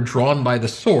another drawn by the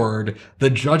sword, the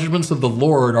judgments of the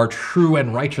Lord are true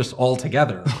and righteous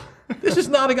altogether. This is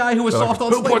not a guy who was soft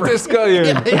on slavery. Who put this guy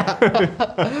in?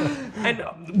 Yeah.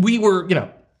 And we were,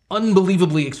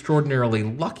 unbelievably, extraordinarily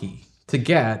lucky to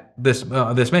get this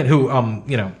man who,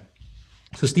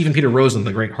 So Stephen Peter Rosen,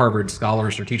 the great Harvard scholar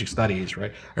of strategic studies,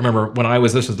 right? I remember when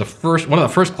this was one of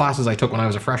the first classes I took when I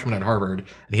was a freshman at Harvard,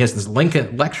 and he has this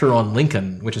lecture on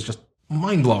Lincoln, which is just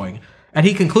mind-blowing. And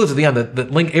he concludes at the end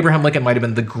that Abraham Lincoln might have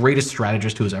been the greatest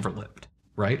strategist who has ever lived,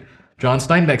 right? John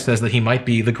Steinbeck says that he might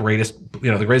be the greatest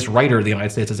writer the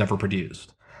United States has ever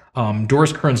produced.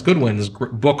 Doris Kearns Goodwin's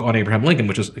book on Abraham Lincoln,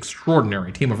 which is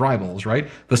extraordinary, Team of Rivals, right?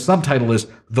 The subtitle is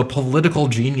The Political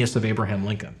Genius of Abraham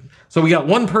Lincoln. So we got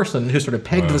one person who sort of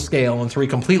pegged the scale in three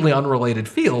completely unrelated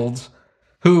fields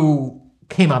who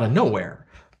came out of nowhere.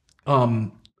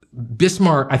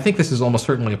 Bismarck, I think this is almost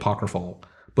certainly apocryphal,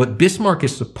 but Bismarck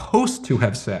is supposed to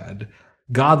have said,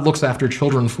 God looks after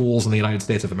children fools in the United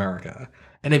States of America.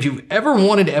 And if you've ever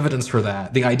wanted evidence for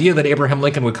that, the idea that Abraham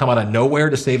Lincoln would come out of nowhere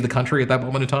to save the country at that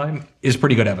moment in time is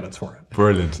pretty good evidence for it.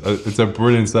 Brilliant. It's a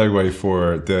brilliant segue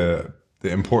for the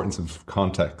importance of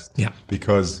context. Yeah.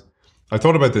 Because I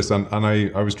thought about this and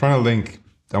I was trying to link,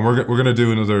 and we're going to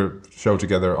do another show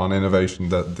together on innovation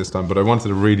this time, but I wanted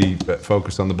to really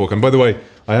focus on the book. And by the way,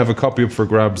 I have a copy up for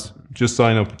grabs. Just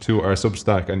sign up to our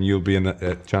Substack and you'll be in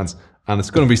a chance. And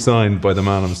it's going to be signed by the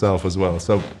man himself as well.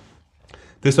 So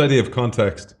this idea of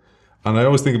context, and I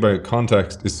always think about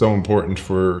context is so important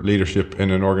for leadership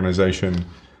in an organization.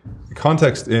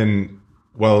 Context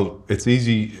it's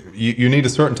easy. You need a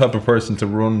certain type of person to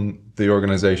run the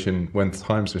organization when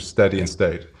times are steady and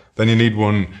state. Then you need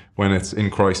one when it's in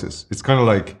crisis. It's kind of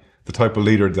like the type of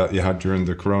leader that you had during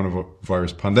the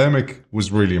coronavirus pandemic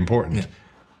was really important. Yeah.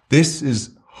 This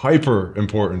is hyper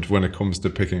important when it comes to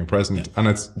picking a president. Yeah.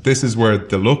 And this is where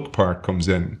the luck part comes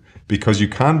in, because you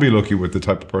can be lucky with the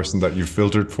type of person that you've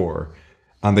filtered for,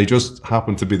 and they just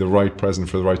happen to be the right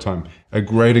president for the right time. A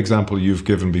great example you've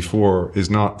given before is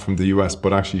not from the US,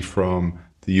 but actually from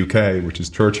the UK, which is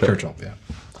Churchill. Churchill, yeah.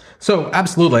 So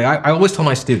absolutely. I always tell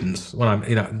my students when I'm,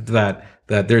 that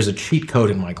there's a cheat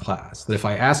code in my class, that if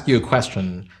I ask you a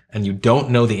question and you don't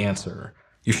know the answer,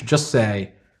 you should just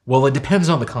say, well, it depends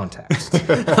on the context.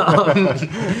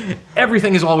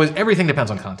 Everything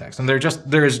depends on context. And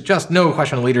there is just no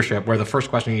question of leadership where the first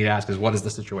question you need to ask is, what is the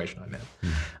situation I'm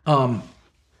in?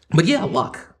 But yeah,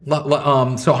 luck.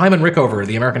 So Hyman Rickover,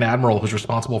 the American admiral who's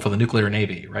responsible for the nuclear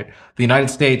navy, right? The United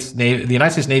States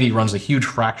Navy runs a huge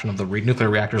fraction of the nuclear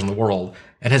reactors in the world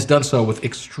and has done so with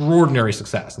extraordinary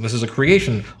success. And this is a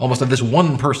creation almost of this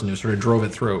one person who sort of drove it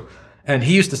through. And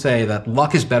he used to say that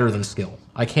luck is better than skill.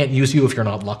 I can't use you if you're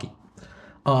not lucky.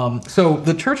 So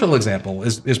the Churchill example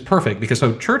is perfect because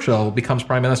Churchill becomes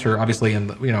prime minister, obviously in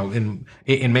May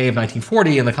of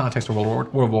 1940 in the context of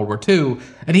World War II,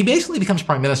 and he basically becomes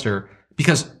prime minister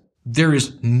because there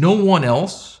is no one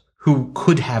else who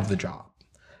could have the job.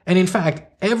 And in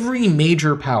fact, every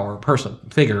major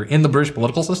figure in the British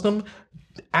political system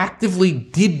actively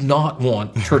did not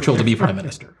want Churchill to be prime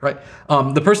minister, right?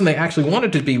 The person they actually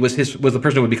wanted to be was the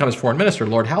person who would become his foreign minister,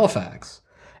 Lord Halifax.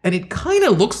 And it kind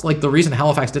of looks like the reason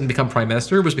Halifax didn't become prime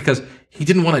minister was because he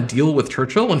didn't want to deal with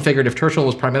Churchill and figured if Churchill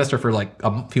was prime minister for like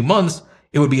a few months,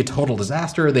 it would be a total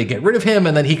disaster. They'd get rid of him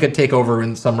and then he could take over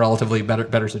in some relatively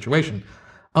better situation.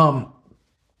 And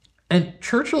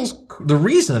the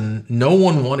reason no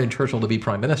one wanted Churchill to be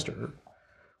prime minister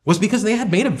was because they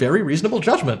had made a very reasonable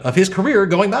judgment of his career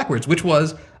going backwards, which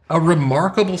was a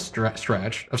remarkable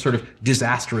stretch of sort of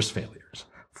disastrous failures.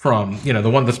 From, the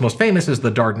one that's most famous is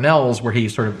the Dardanelles, where he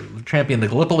sort of championed the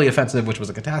Gallipoli offensive, which was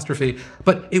a catastrophe.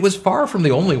 But it was far from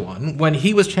the only one. When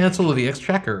he was Chancellor of the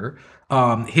Exchequer,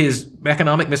 his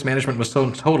economic mismanagement was so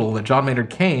total that John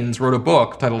Maynard Keynes wrote a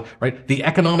book titled, The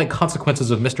Economic Consequences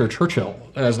of Mr. Churchill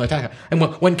as an attacker. And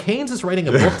when Keynes is writing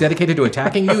a book dedicated to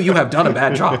attacking you, you have done a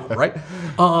bad job, right?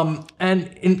 And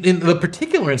in the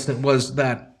particular instance was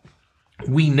that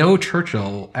we know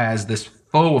Churchill as this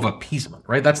foe of appeasement,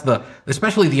 right? That's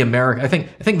especially the American. I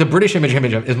think the British image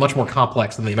is much more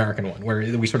complex than the American one,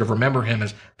 where we sort of remember him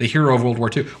as the hero of World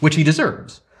War II, which he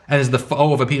deserves, and as the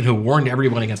foe of appeasement who warned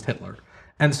everyone against Hitler.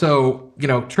 And so,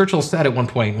 Churchill said at one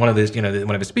point, one of his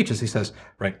speeches, he says,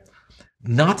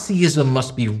 Nazism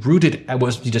must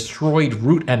be destroyed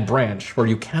root and branch, for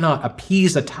you cannot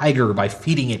appease a tiger by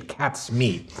feeding it cat's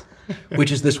meat.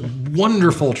 Which is this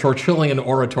wonderful Churchillian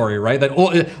oratory, right? That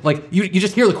you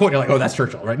just hear the quote and you're like, oh, that's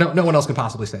Churchill, right? No one else could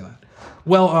possibly say that.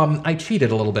 Well, I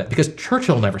cheated a little bit because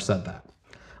Churchill never said that.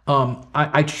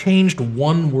 I changed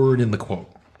one word in the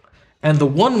quote. And the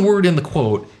one word in the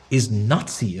quote is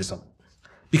Nazism.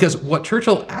 Because what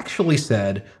Churchill actually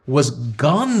said was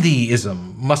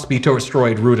Gandhiism must be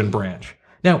destroyed root and branch.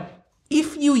 Now,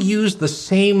 if you use the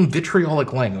same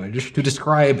vitriolic language to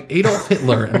describe Adolf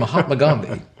Hitler and Mahatma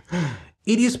Gandhi,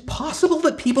 it is possible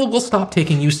that people will stop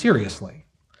taking you seriously.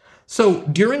 So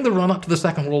during the run-up to the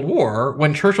Second World War,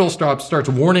 when Churchill starts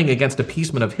warning against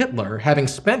appeasement of Hitler, having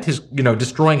spent his,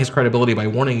 destroying his credibility by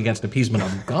warning against appeasement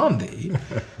of Gandhi,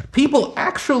 people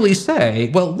actually say,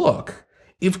 well, look,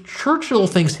 if Churchill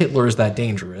thinks Hitler is that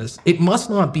dangerous, it must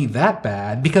not be that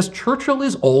bad because Churchill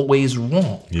is always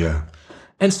wrong. Yeah.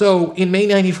 And so in May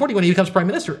 1940, when he becomes prime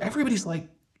minister, everybody's like,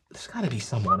 there's got to be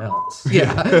someone else.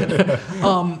 Yeah.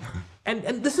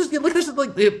 And this is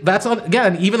like that's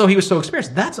again, even though he was so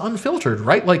experienced, that's unfiltered,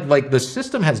 right? Like the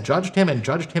system has judged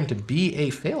him to be a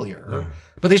failure,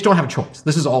 but they just don't have a choice.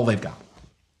 This is all they've got.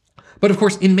 But of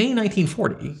course, in May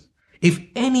 1940, if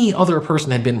any other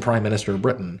person had been prime minister of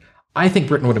Britain, I think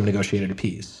Britain would have negotiated a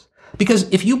peace. Because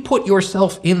if you put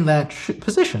yourself in that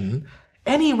position,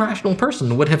 any rational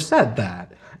person would have said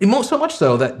that. So much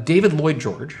so that David Lloyd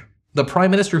George, the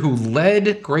prime minister who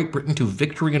led Great Britain to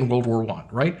victory in World War I,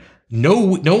 right? No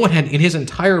one had in his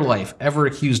entire life ever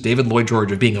accused David Lloyd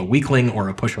George of being a weakling or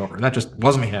a pushover. That just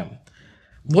wasn't him.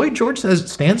 Lloyd George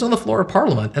stands on the floor of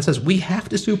Parliament and says, we have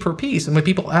to sue for peace. And when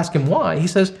people ask him why, he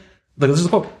says, look, this is a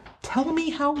quote, tell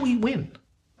me how we win,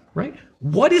 right?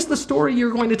 What is the story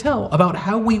you're going to tell about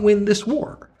how we win this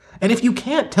war? And if you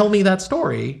can't tell me that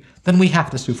story, then we have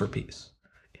to sue for peace.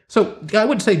 So I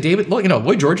would say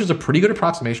Lloyd George is a pretty good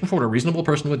approximation for what a reasonable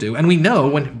person would do. And we know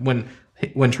when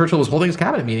Churchill was holding his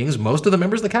cabinet meetings, most of the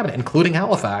members of the cabinet, including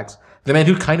Halifax, the man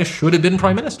who kind of should have been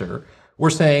prime minister, were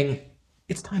saying,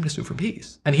 it's time to sue for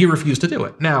peace. And he refused to do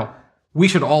it. Now, we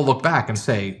should all look back and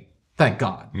say, thank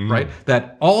God, right?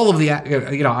 That all of the,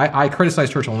 I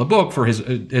criticize Churchill in the book for his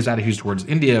attitudes towards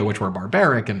India, which were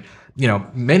barbaric and,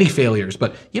 many failures.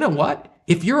 But you know what?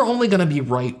 If you're only going to be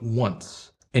right once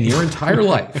in your entire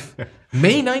life,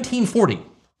 May 1940,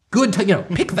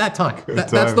 pick that time.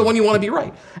 That's the one you want to be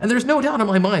right. And there's no doubt in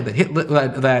my mind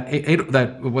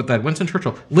that Winston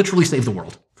Churchill literally saved the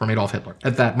world from Adolf Hitler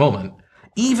at that moment.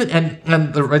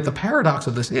 The paradox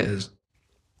of this is,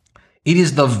 it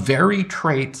is the very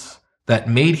traits that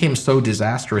made him so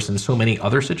disastrous in so many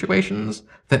other situations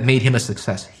that made him a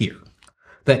success here.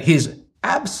 That his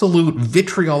absolute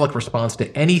vitriolic response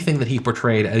to anything that he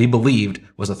portrayed and he believed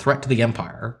was a threat to the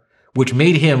empire, which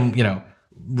made him,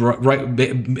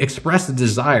 express the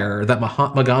desire that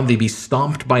Mahatma Gandhi be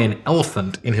stomped by an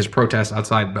elephant in his protests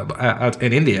out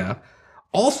in India,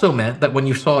 also meant that when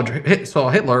you saw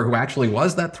Hitler, who actually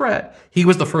was that threat, he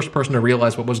was the first person to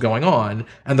realize what was going on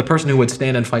and the person who would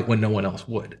stand and fight when no one else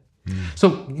would.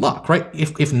 So look, right?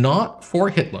 If not for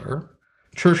Hitler,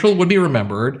 Churchill would be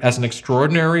remembered as an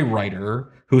extraordinary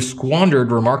writer who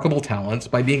squandered remarkable talents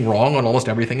by being wrong on almost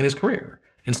everything in his career.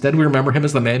 Instead, we remember him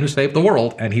as the man who saved the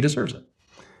world, and he deserves it.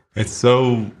 It's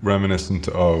so reminiscent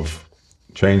of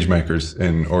change makers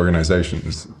in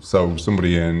organizations. So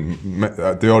somebody in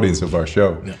the audience of our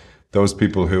show, those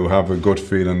people who have a gut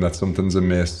feeling that something's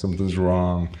amiss, something's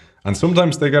wrong, and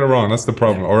sometimes they get it wrong. That's the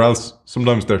problem. Or else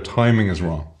sometimes their timing is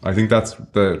wrong. I think that's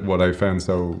what I found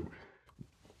so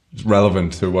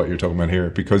relevant to what you're talking about here,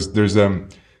 because there's a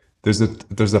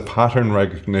pattern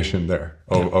recognition there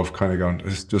of kind of going,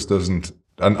 this just doesn't.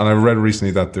 And I read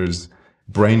recently that there's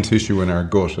brain tissue in our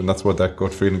gut, and that's what that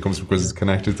gut feeling comes from, because it's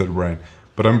connected to the brain.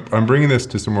 But I'm bringing this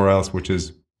to somewhere else, which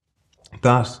is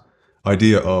that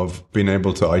idea of being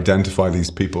able to identify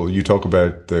these people. You talk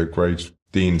about the great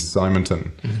Dean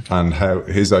Simonton and how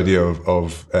his idea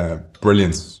of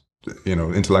brilliance,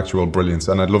 intellectual brilliance,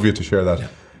 and I'd love you to share that. Yeah.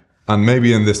 And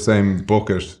maybe in this same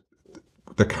bucket,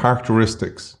 the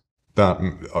characteristics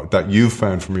that you've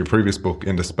found from your previous book,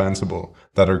 Indispensable,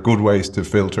 that are good ways to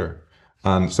filter.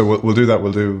 And so we'll do that.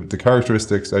 We'll do the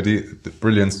characteristics, idea, the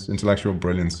brilliance, intellectual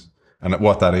brilliance, and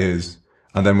what that is.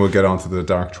 And then we'll get on to the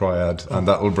dark triad, and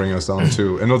that will bring us on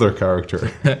to another character.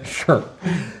 Sure.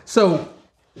 So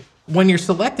when you're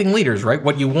selecting leaders, right,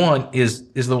 what you want is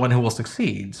the one who will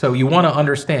succeed. So you want to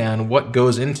understand what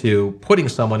goes into putting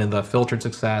someone in the filtered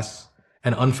success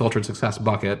and unfiltered success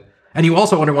bucket. And you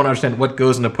also want to understand what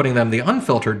goes into putting them the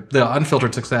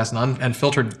unfiltered success and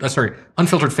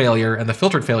unfiltered failure and the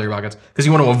filtered failure buckets, because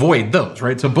you want to avoid those,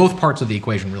 right? So both parts of the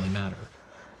equation really matter.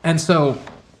 And so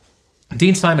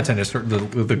Dean Simonton is sort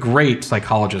of the great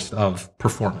psychologist of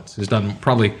performance. He's done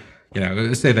probably,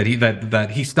 say that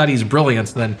he studies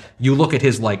brilliance. Then you look at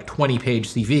his 20-page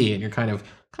CV and you're kind of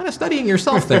studying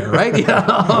yourself there, right?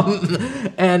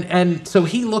 And so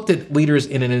he looked at leaders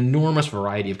in an enormous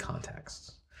variety of contexts.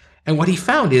 And what he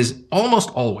found is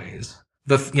almost always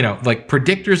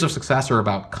predictors of success are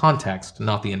about context,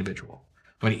 not the individual.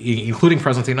 But including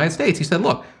President of the United States, he said,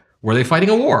 look, were they fighting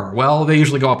a war? Well, they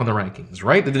usually go up in the rankings,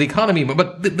 right? The economy,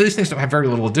 but these things don't have very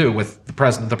little to do with the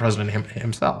president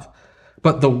himself.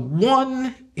 But the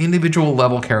one individual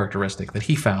level characteristic that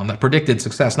he found that predicted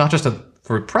success, not just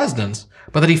for presidents,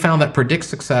 but that he found that predicts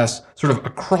success sort of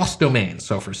across domains.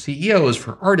 So for CEOs,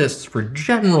 for artists, for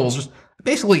generals, just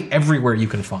basically everywhere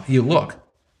you look,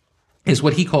 is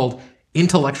what he called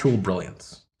intellectual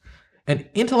brilliance. And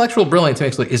intellectual brilliance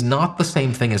basically is not the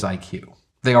same thing as IQ.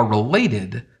 They are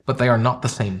related, but they are not the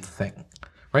same thing.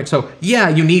 Right? So yeah,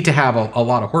 you need to have a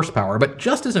lot of horsepower, but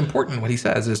just as important, what he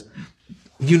says is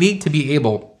you need to be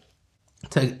able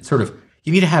to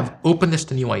you need to have openness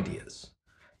to new ideas.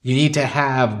 You need to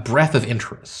have breadth of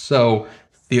interest. So,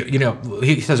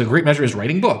 he says a great measure is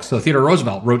writing books. So Theodore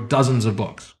Roosevelt wrote dozens of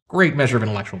books. Great measure of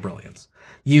intellectual brilliance.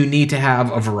 You need to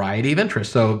have a variety of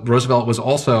interests. So Roosevelt was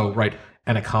also,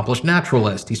 an accomplished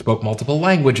naturalist. He spoke multiple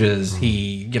languages.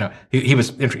 He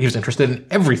was interested in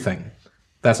everything.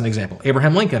 That's an example.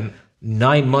 Abraham Lincoln,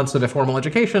 9 months of a formal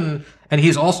education, and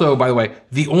he's also, by the way,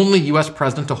 the only U.S.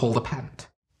 president to hold a patent,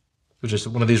 which is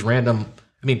one of these random.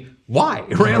 I mean, why?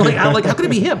 Like, how could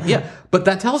it be him? Yeah, but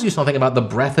that tells you something about the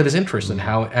breadth of his interests and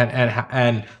how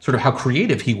and sort of how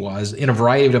creative he was in a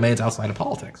variety of domains outside of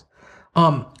politics.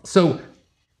 So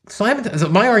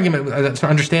my argument,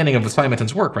 understanding of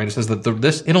Simonton's work, it says that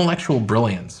this intellectual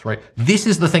brilliance, this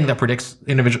is the thing that predicts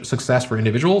individual success for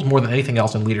individuals more than anything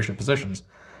else in leadership positions.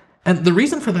 And the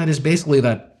reason for that is basically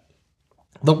that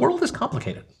the world is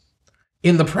complicated.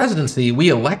 In the presidency, we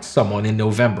elect someone in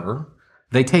November,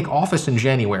 they take office in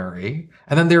January,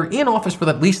 and then they're in office for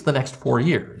at least the next 4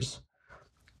 years.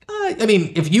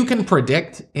 If you can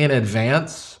predict in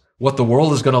advance what the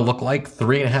world is going to look like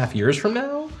 3.5 years from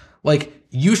now,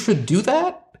 you should do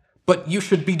that, but you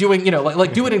should be doing,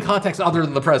 do it in context other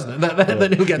than the president.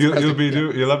 Then who gets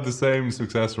president? You'll have the same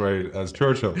success rate as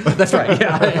Churchill. That's right.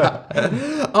 Yeah.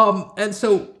 And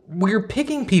so we're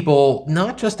picking people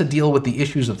not just to deal with the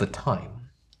issues of the time.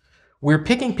 We're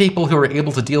picking people who are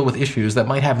able to deal with issues that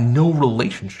might have no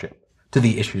relationship to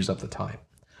the issues of the time.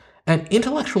 And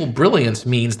intellectual brilliance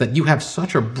means that you have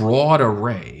such a broad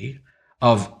array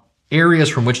of areas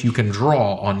from which you can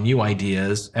draw on new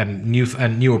ideas and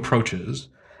new approaches,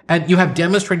 and you have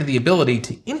demonstrated the ability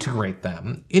to integrate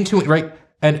them into it,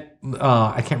 And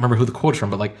I can't remember who the quote is from,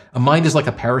 but a mind is like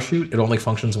a parachute; it only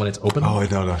functions when it's open. Oh, I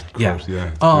know that quote. Yeah, it's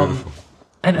beautiful.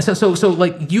 And so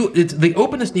the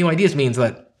openness to new ideas means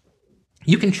that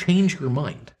you can change your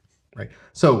mind,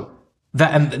 So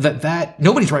that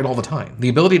nobody's right all the time. The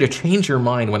ability to change your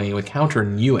mind when you encounter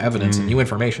new evidence and new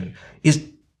information is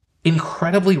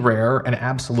incredibly rare and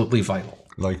absolutely vital.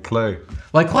 Like Clay.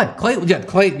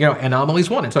 Clay,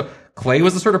 anomalies one. And so Clay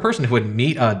was the sort of person who would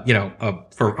meet,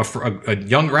 for a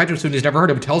young graduate student he's never heard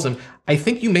of, tells him, I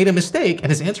think you made a mistake. And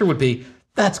his answer would be,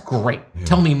 that's great. Yeah.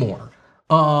 Tell me more.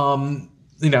 I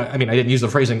didn't use the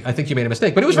phrasing, I think you made a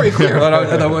mistake, but it was very clear.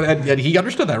 and he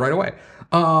understood that right away.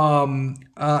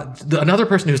 Another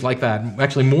person who's like that,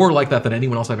 actually more like that than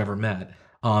anyone else I've ever met,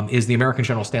 is the American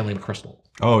General Stanley McChrystal.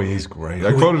 Oh, he's great.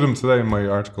 I quoted him today in my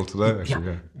article today,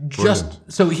 actually.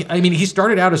 Yeah. He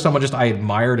started out as someone I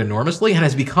admired enormously and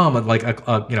has become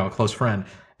a close friend.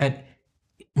 And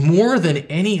more than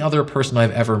any other person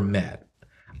I've ever met,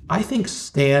 I think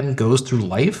Stan goes through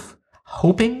life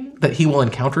hoping that he will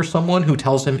encounter someone who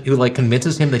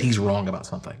convinces him that he's wrong about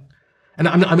something. And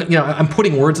I'm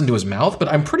putting words into his mouth, but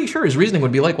I'm pretty sure his reasoning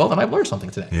would be well, then I've learned something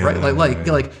today,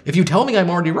 right? If you tell me I'm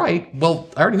already right, well,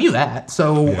 I already knew that,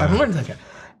 so I've learned that.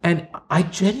 And I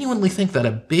genuinely think that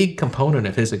a big component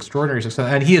of his extraordinary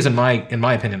success, and he is, in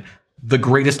my opinion, the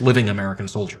greatest living American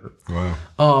soldier,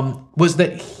 was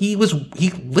that he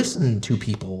listened to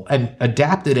people and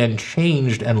adapted and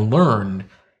changed and learned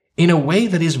in a way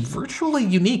that is virtually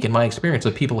unique in my experience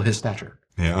of people of his stature.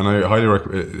 Yeah, and I highly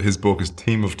recommend his book is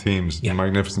Team of Teams, a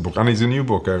magnificent book. And he's a new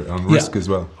book out on risk as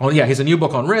well. Oh yeah, he's a new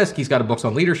book on risk. He's got books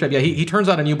on leadership. Yeah, he turns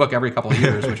out a new book every couple of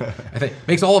years, which I think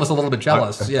makes all of us a little bit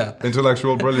jealous.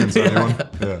 Intellectual brilliance, anyone?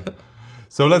 Yeah.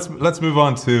 So let's move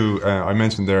on to I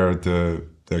mentioned there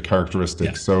the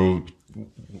characteristics. Yeah. So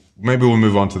maybe we'll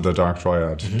move on to the dark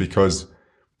triad because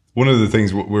one of the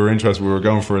things we were interested, we were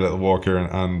going for a little walk here,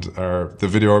 and the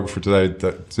videographer today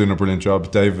that's doing a brilliant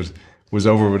job, David, was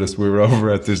over with us. We were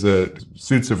over at these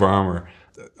suits of armor.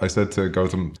 I said to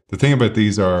Gautam, the thing about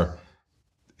these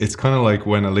it's kind of like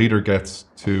when a leader gets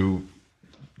to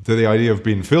the idea of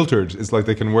being filtered. It's like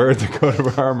they can wear the coat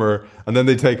of armor and then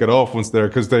they take it off once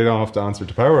because they don't have to answer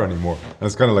to power anymore. And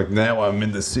it's kind of like, now I'm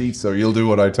in the seat, so you'll do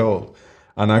what I told.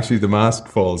 And actually the mask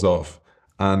falls off.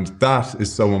 And that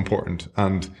is so important.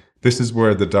 And this is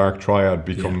where the dark triad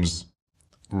becomes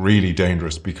really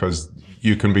dangerous because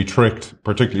you can be tricked,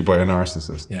 particularly by a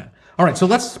narcissist. Yeah. All right. So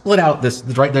let's split out this.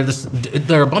 Right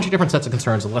there are a bunch of different sets of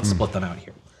concerns, and let's split them out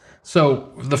here.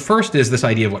 So the first is this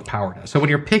idea of what power does. So when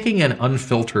you're picking an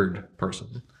unfiltered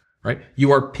person, right,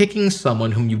 you are picking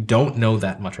someone whom you don't know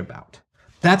that much about.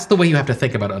 That's the way you have to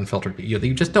think about unfiltered people.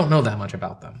 You just don't know that much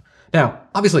about them. Now,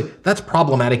 obviously, that's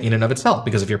problematic in and of itself,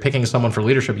 because if you're picking someone for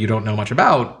leadership you don't know much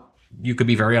about, you could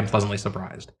be very unpleasantly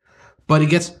surprised. But it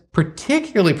gets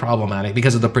particularly problematic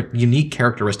because of the unique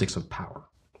characteristics of power.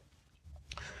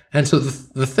 And so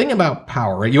the thing about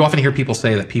power, right, you often hear people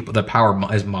say that power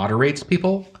moderates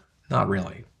people. Not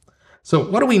really. So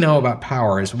what do we know about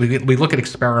power is we look at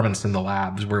experiments in the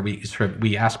labs where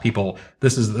we ask people,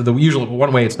 this is the usual,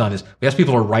 one way it's done is we ask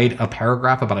people to write a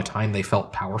paragraph about a time they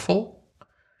felt powerful,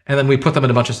 and then we put them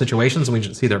in a bunch of situations and we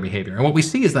just see their behavior. And what we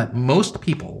see is that most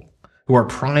people who are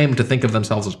primed to think of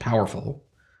themselves as powerful,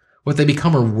 what they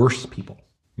become are worse people.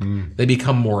 They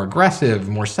become more aggressive,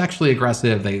 more sexually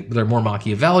aggressive. They're more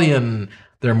Machiavellian.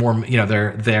 They're more,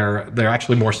 they're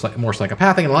actually more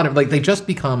psychopathic, and a lot of they just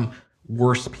become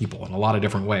worse people in a lot of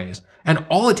different ways. And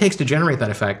all it takes to generate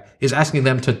that effect is asking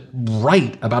them to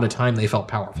write about a time they felt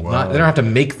powerful. Wow. They don't have to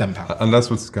make them powerful. And that's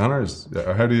what scanners.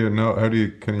 How do you know?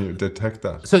 Can you detect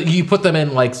that? So you put them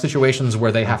in situations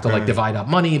where they have to divide up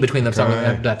money between themselves.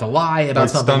 They have to lie about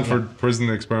something. Stanford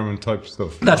prison experiment type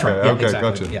stuff. That's right. Yeah, okay,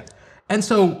 exactly. gotcha. Yeah. And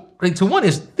so one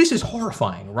is, this is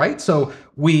horrifying, right? So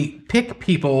we pick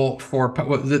people for,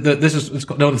 it's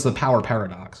known as the power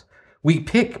paradox. We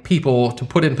pick people to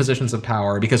put in positions of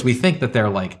power because we think that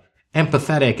they're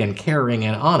empathetic and caring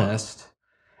and honest.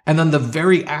 And then the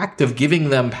very act of giving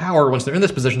them power once they're in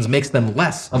those positions makes them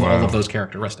less of all of those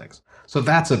characteristics. So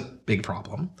that's a big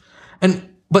problem.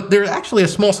 But there's actually a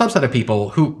small subset of people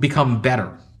who become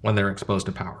better when they're exposed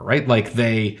to power, right?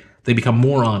 They become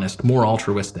more honest, more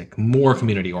altruistic, more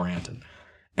community-oriented.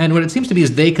 And what it seems to be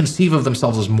is they conceive of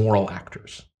themselves as moral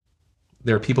actors.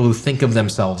 There are people who think of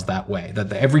themselves that way,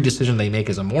 that every decision they make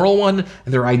is a moral one,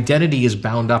 and their identity is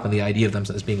bound up in the idea of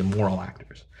themselves as being moral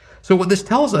actors. So what this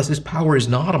tells us is power is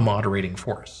not a moderating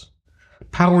force.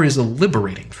 Power is a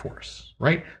liberating force,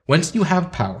 right? Once you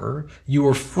have power, you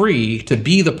are free to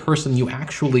be the person you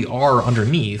actually are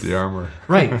underneath. The armor.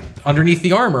 Right, underneath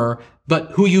the armor,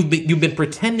 but who you've been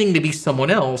pretending to be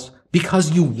someone else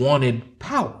because you wanted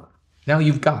power. Now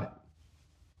you've got it.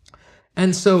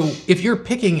 And so if you're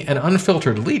picking an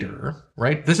unfiltered leader,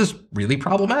 right, this is really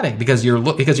problematic because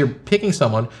you're picking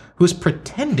someone who's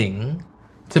pretending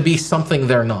to be something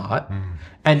they're not,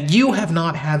 and you have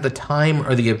not had the time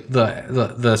or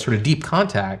the sort of deep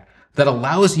contact that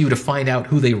allows you to find out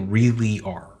who they really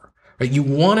are. Right? You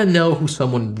want to know who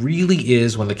someone really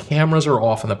is when the cameras are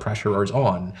off and the pressure is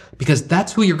on, because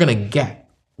that's who you're going to get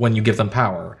when you give them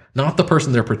power, not the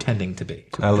person they're pretending to be.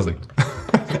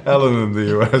 Ellen in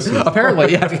the US.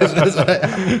 Apparently, yeah.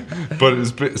 But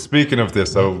speaking of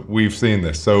this, so we've seen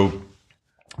this. So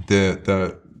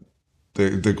the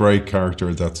great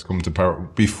character that's come to power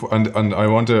before, and I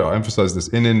want to emphasize this,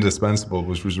 in Indispensable,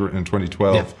 which was written in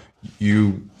 2012,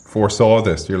 you foresaw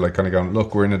this. You're kind of going,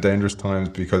 look, we're in a dangerous times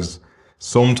because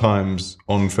sometimes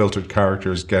unfiltered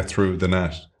characters get through the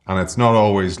net, and it's not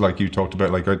always like you talked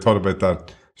about. I thought about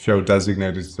that show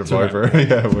Designated Survivor,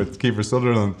 with Kiefer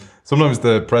Sutherland. Sometimes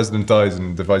the president dies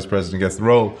and the vice president gets the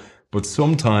role, but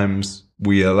sometimes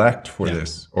we elect for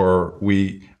this, or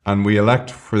we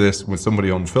elect for this with somebody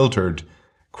unfiltered.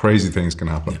 Crazy things can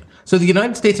happen. So the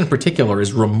United States in particular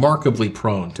is remarkably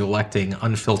prone to electing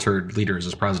unfiltered leaders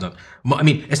as president. I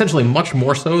mean, essentially much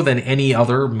more so than any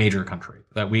other major country.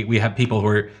 That we have people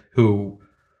who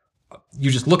you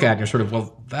just look at and you're sort of,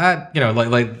 well, that,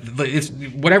 it's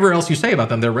whatever else you say about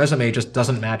them, their resume just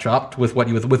doesn't match up with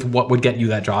what would get you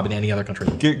that job in any other country.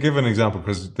 Give an example,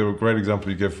 because the great example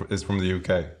you give is from the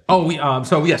UK.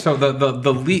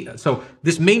 So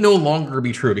this may no longer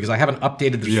be true because I haven't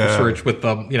updated the research with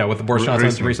the Boris Johnson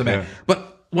and Theresa May.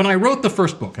 But when I wrote the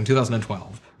first book in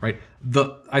 2012, right,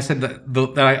 I said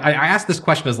that I asked this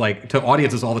question as to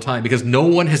audiences all the time because no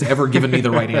one has ever given me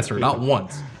the right answer, not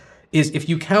once. Is if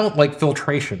you count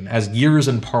filtration as years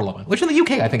in Parliament, which in the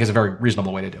UK I think is a very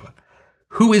reasonable way to do it,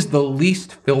 who is the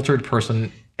least filtered person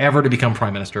ever to become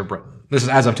Prime Minister of Britain? This is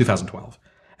as of 2012.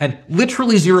 And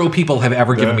literally 0 people have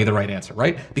ever given me the right answer,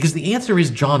 right? Because the answer is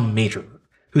John Major,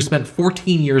 who spent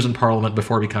 14 years in Parliament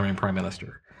before becoming Prime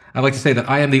Minister. I like to say that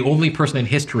I am the only person in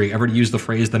history ever to use the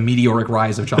phrase the meteoric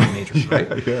rise of John Major, right?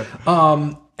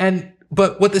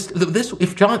 But what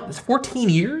if John 14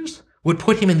 years would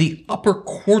put him in the upper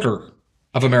quarter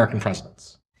of American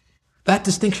presidents. That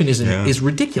distinction is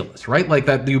ridiculous, right?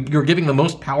 That you're giving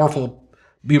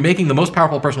you're making the most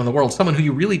powerful person in the world someone who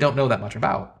you really don't know that much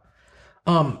about.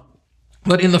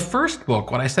 But in the first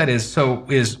book, what I said is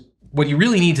what you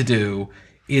really need to do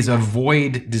is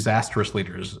avoid disastrous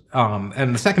leaders.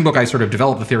 And the second book, I sort of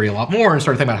developed the theory a lot more and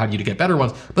started thinking about how do you get better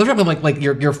ones. But there's like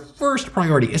your first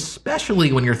priority,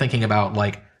 especially when you're thinking about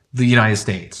like the United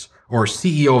States or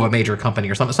CEO of a major company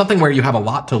or something where you have a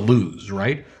lot to lose,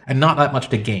 right? And not that much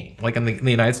to gain. Like in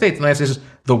the United States, is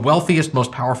the wealthiest,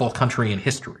 most powerful country in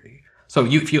history. So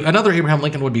another Abraham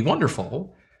Lincoln would be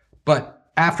wonderful, but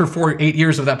after 8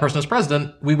 years of that person as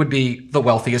president, we would be the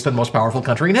wealthiest and most powerful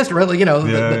country in history,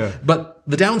 right? But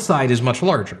the downside is much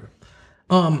larger.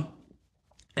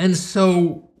 And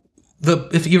so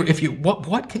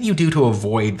what can you do to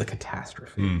avoid the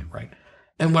catastrophe, right?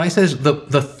 And what I say is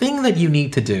the thing that you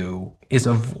need to do is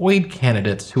avoid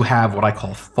candidates who have what I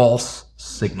call false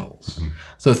signals.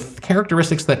 So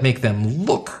characteristics that make them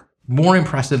look more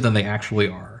impressive than they actually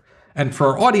are. And for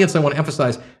our audience, I want to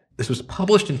emphasize this was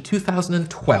published in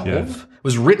 2012. Yes. It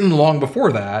was written long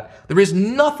before that. There is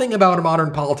nothing about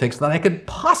modern politics that I could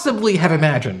possibly have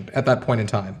imagined at that point in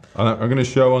time. I'm going to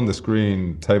show on the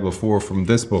screen table 4 from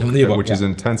this book, which is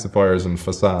Intensifiers and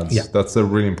Facades. Yeah. That's a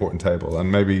really important table,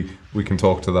 and maybe we can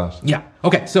talk to that. Yeah.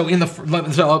 Okay. So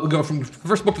I'll go from the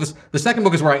first book to this. The second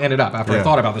book is where I ended up after I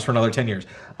thought about this for another 10 years.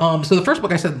 So the first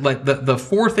book I said like the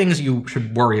 4 things you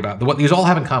should worry about. What these all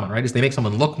have in common, right? Is they make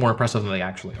someone look more impressive than they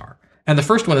actually are. And the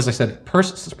first one, as I said,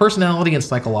 personality and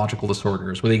psychological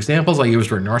disorders, were the examples I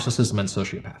used were narcissism and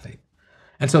sociopathy.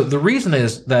 And so the reason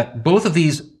is that both of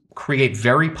these create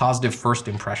very positive first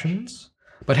impressions,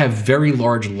 but have very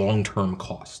large long-term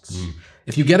costs.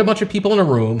 If you get a bunch of people in a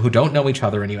room who don't know each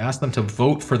other and you ask them to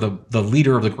vote for the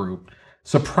leader of the group,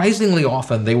 surprisingly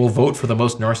often they will vote for the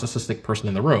most narcissistic person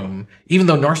in the room, even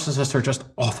though narcissists are just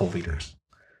awful leaders.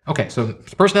 Okay, so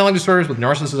personality disorders with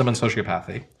narcissism and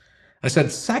sociopathy. I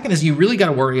said, second is you really got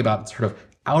to worry about sort of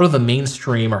out of the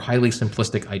mainstream or highly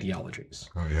simplistic ideologies.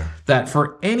 Oh, yeah. That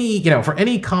for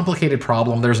any complicated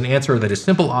problem, there's an answer that is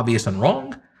simple, obvious, and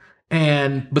wrong.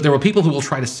 But there are people who will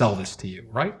try to sell this to you,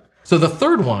 right? So the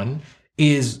third one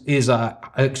is an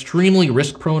extremely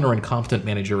risk-prone or incompetent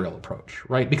managerial approach,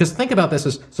 right? Because think about this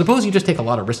as, suppose you just take a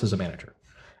lot of risks as a manager,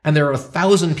 and there are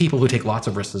 1,000 people who take lots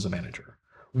of risks as a manager.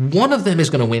 One of them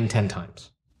is going to win 10 times.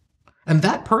 And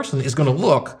that person is going to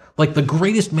look like the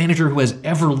greatest manager who has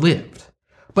ever lived.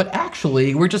 But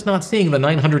actually, we're just not seeing the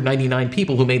 999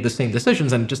 people who made the same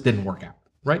decisions and it just didn't work out,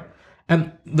 right?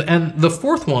 And the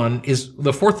fourth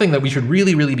thing that we should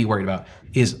really, really be worried about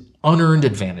is unearned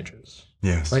advantages.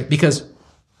 Yes. Right? Because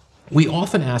we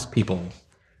often ask people,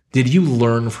 did you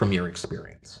learn from your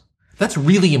experience? That's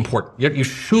really important. You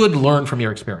should learn from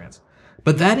your experience.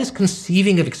 But that is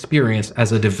conceiving of experience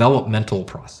as a developmental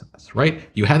process, right?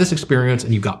 You had this experience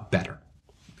and you got better.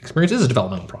 Experience is a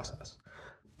developmental process.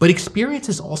 But experience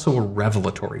is also a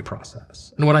revelatory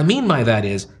process. And what I mean by that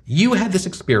is you had this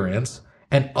experience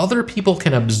and other people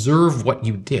can observe what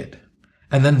you did.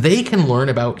 And then they can learn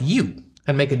about you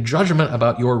and make a judgment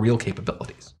about your real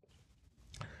capabilities.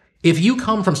 If you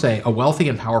come from, say, a wealthy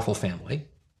and powerful family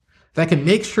that can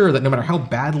make sure that no matter how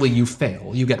badly you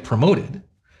fail, you get promoted,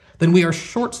 then we are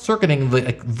short-circuiting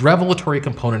the revelatory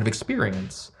component of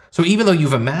experience. So even though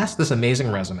you've amassed this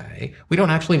amazing resume, we don't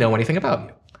actually know anything about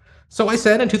you. So I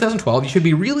said in 2012, you should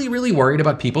be really, really worried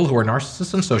about people who are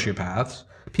narcissists and sociopaths,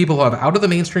 people who have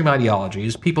out-of-the-mainstream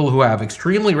ideologies, people who have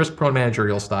extremely risk-prone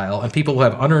managerial style, and people who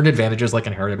have unearned advantages like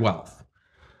inherited wealth.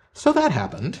 So that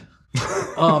happened.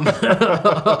 So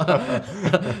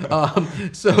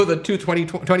the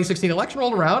 2016 election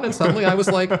rolled around, and suddenly I was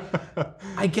like,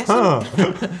 I guess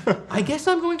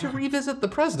I'm going to revisit the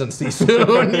presidency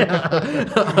soon.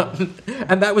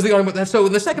 And that was the only. So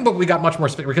in the second book, we got much more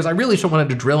specific because I really wanted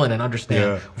to drill in and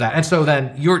understand that. And so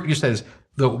then you says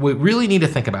what we really need to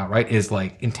think about, right, is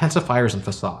like intensifiers and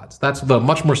facades. That's the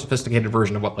much more sophisticated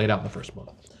version of what laid out in the first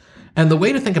book. And the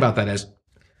way to think about that is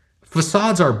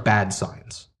facades are bad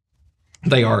signs.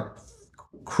 They are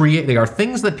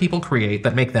things that people create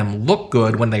that make them look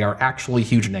good when they are actually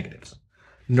huge negatives.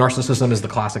 Narcissism is the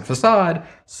classic facade,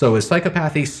 so is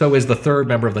psychopathy, so is the third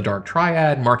member of the dark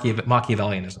triad,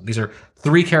 Machiavellianism. These are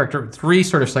three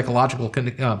sort of psychological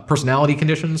personality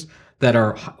conditions that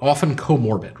are often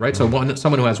comorbid, right? So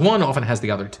someone who has one often has the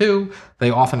other two.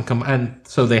 They often and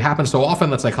so they happen so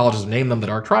often that psychologists name them the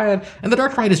dark triad. And the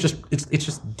dark triad is it's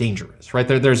just dangerous, right?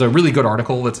 There's a really good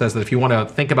article that says that if you want to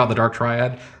think about the dark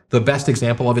triad, the best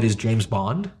example of it is James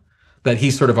Bond, that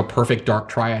he's sort of a perfect dark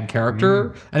triad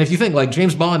character. And if you think like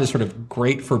James Bond is sort of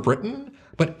great for Britain,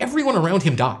 but everyone around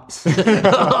him dies. He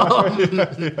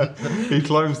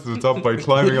climbs to the top by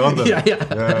climbing on them.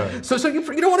 Yeah. So you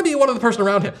don't want to be one of the person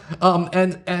around him.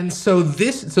 So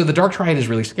the dark triad is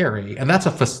really scary, and that's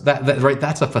a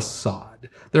that's a facade.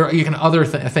 There are other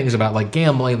things about like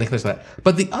gambling and things like that.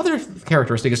 But the other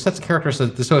characteristic is sets of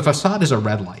characteristics. So a facade is a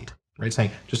red light, right?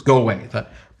 Saying just go away.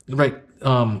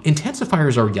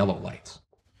 Intensifiers are yellow lights.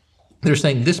 They're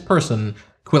saying this person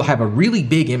will have a really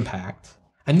big impact,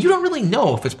 and you don't really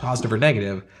know if it's positive or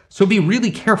negative. So be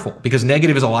really careful, because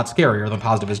negative is a lot scarier than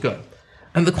positive is good.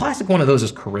 And the classic one of those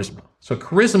is charisma. So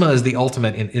charisma is the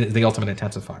ultimate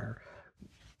intensifier.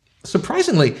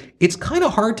 Surprisingly, it's kind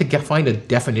of hard to find a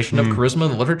definition of charisma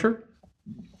in the literature.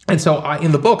 And so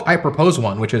in the book, I propose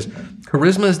one, which is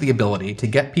charisma is the ability to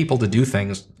get people to do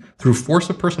things through force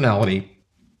of personality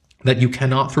that you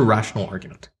cannot through rational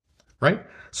argument, right?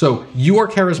 So you are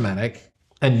charismatic,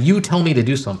 and you tell me to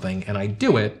do something, and I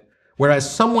do it,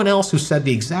 whereas someone else who said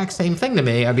the exact same thing to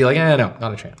me, I'd be like, no,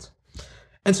 not a chance.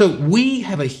 And so we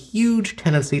have a huge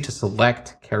tendency to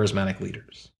select charismatic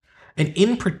leaders. And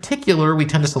in particular, we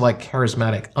tend to select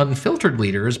charismatic, unfiltered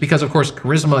leaders because, of course,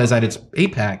 charisma is at its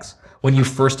apex when you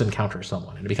first encounter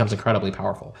someone, and it becomes incredibly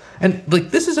powerful. And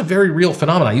this is a very real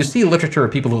phenomenon. You see literature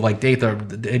of people who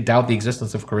doubt the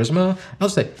existence of charisma. I'll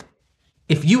say,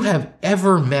 if you have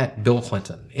ever met Bill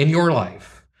Clinton in your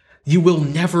life, you will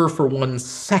never for 1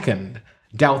 second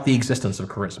doubt the existence of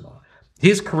charisma.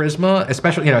 His charisma,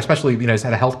 especially he's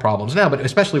had health problems now, but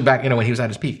especially back, when he was at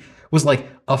his peak, was like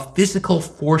a physical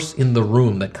force in the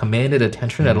room that commanded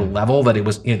attention at a level that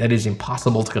that is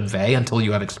impossible to convey until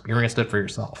you have experienced it for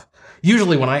yourself.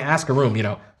 Usually when I ask a room,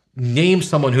 name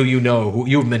someone who who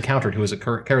you've encountered who is a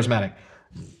charismatic,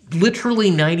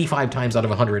 literally 95 times out of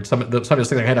 100, somebody will stick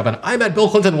their hand up and I met Bill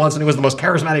Clinton once and he was the most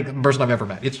charismatic person I've ever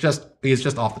met. He's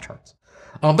just off the charts.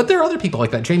 But there are other people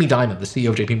like that. Jamie Dimon, the CEO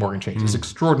of JP Morgan Chase, is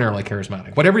extraordinarily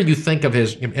charismatic. Whatever you think of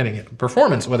his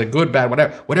performance, whether good, bad,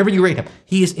 whatever you rate him,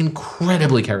 he is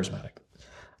incredibly charismatic.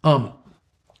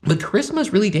 But charisma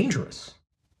is really dangerous.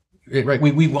 Right?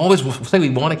 We always say we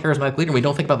want a charismatic leader, and we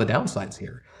don't think about the downsides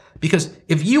here. Because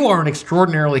if you are an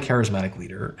extraordinarily charismatic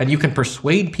leader, and you can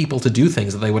persuade people to do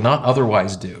things that they would not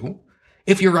otherwise do,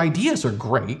 if your ideas are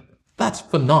great, that's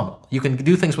phenomenal. You can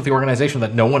do things with the organization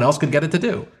that no one else could get it to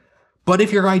do. But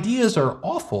if your ideas are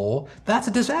awful, that's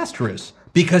disastrous,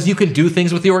 because you can do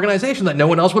things with the organization that no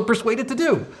one else would persuade it to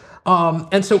do.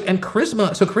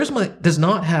 Charisma does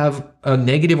not have a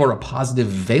negative or a positive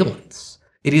valence.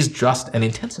 It is just an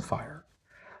intensifier.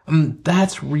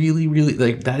 That's really,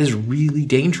 really, that is really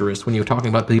dangerous when you're talking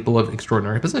about people of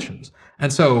extraordinary positions.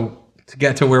 And so to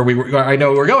get to where I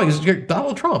know we're going is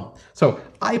Donald Trump. So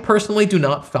I personally do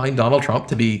not find Donald Trump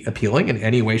to be appealing in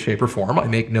any way, shape, or form. I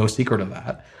make no secret of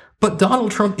that. But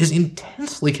Donald Trump is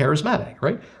intensely charismatic,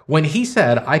 right? When he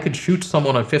said, I could shoot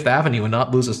someone on Fifth Avenue and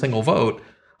not lose a single vote,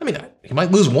 he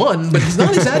might lose one, but he's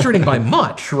not exaggerating by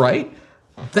much, right?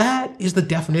 That is the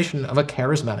definition of a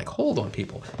charismatic hold on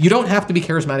people. You don't have to be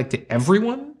charismatic to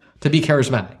everyone to be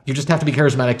charismatic. You just have to be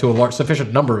charismatic to a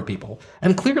sufficient number of people.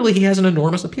 And clearly he has an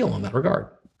enormous appeal in that regard.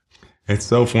 It's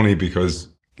so funny because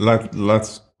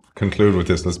let's conclude with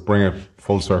this. Let's bring it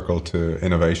full circle to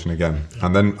innovation again.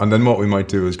 And then what we might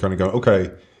do is kind of go,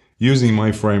 okay, using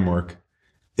my framework,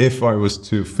 if I was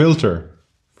to filter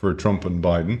for Trump and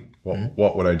Biden,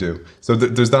 what would I do? So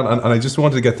there's that. And I just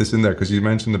wanted to get this in there because you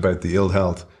mentioned about the ill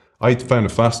health. I found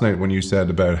it fascinating when you said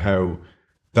about how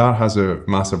that has a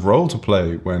massive role to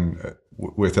play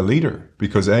with a leader,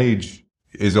 because age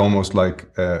is almost like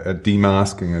a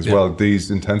demasking as well.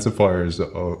 These intensifiers,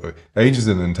 age is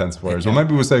an intensifier. So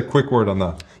maybe we'll say a quick word on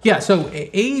that. Yeah, so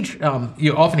age,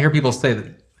 you often hear people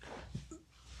say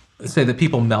that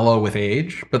people mellow with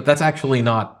age, but that's actually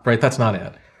not, right? That's not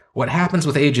it. What happens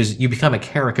with age is you become a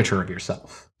caricature of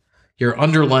yourself. Your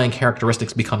underlying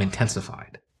characteristics become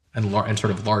intensified and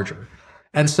sort of larger.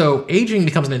 And so aging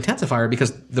becomes an intensifier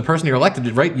because the person you're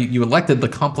elected, right? You elected the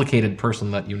complicated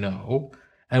person that you know.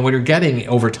 And what you're getting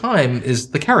over time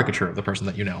is the caricature of the person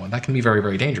that you know, and that can be very,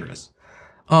 very dangerous.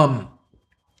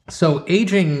 So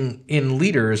aging in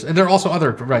leaders, and there are also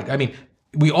other, right?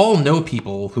 We all know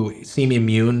people who seem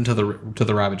immune to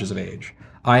the ravages of age.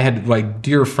 I had my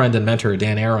dear friend and mentor,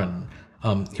 Dan Aaron,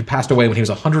 who passed away when he was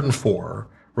 104,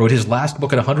 wrote his last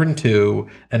book at 102,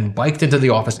 and biked into the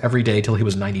office every day till he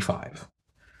was 95.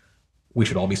 We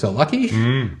should all be so lucky,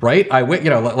 right? I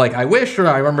wish, or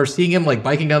I remember seeing him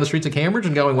biking down the streets of Cambridge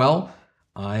and going, well,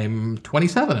 I'm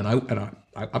 27 and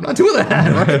I'm not doing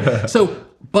that, right? So,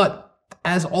 but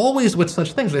as always with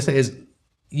such things, what I say is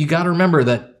you got to remember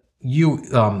that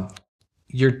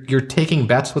you're taking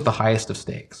bets with the highest of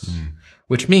stakes,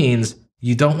 which means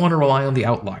you don't want to rely on the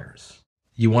outliers.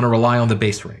 You want to rely on the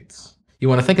base rates. You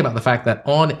want to think about the fact that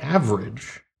on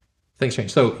average, things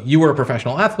change. So you were a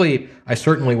professional athlete. I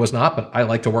certainly was not, but I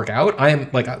like to work out. I am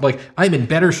I'm in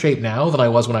better shape now than I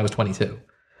was when I was 22.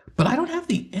 But I don't have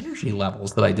the energy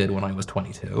levels that I did when I was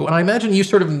 22. And I imagine you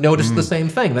sort of noticed the same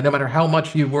thing, that no matter how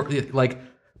much you were like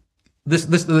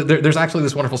there's actually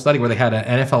this wonderful study where they had an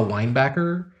NFL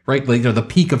linebacker, right? Like, the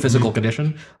peak of physical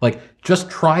condition, like just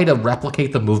try to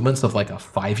replicate the movements of like a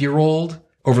 5-year-old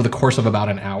over the course of about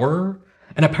an hour.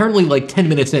 And apparently, like 10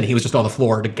 minutes in, he was just on the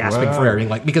floor, gasping for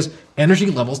air, because energy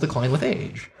levels decline with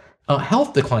age.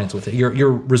 Health declines with it.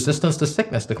 Your resistance to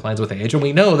sickness declines with age, and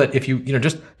we know that if you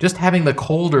just having the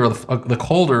cold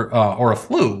or a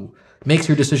flu makes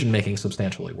your decision making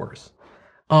substantially worse.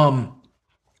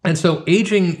 And so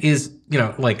aging is,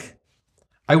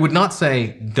 I would not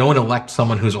say don't elect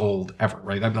someone who's old ever,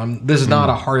 right? This is not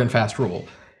a hard and fast rule.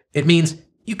 It means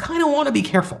you kind of want to be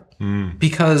careful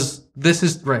because this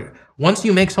is right. Once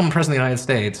you make someone president of the United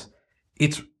States,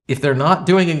 if they're not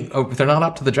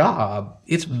up to the job,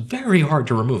 it's very hard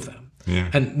to remove them. Yeah.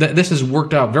 And this has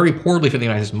worked out very poorly for the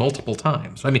United States multiple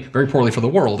times. I mean, very poorly for the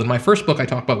world. In my first book, I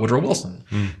talk about Woodrow Wilson,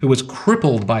 who was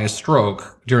crippled by a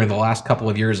stroke during the last couple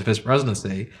of years of his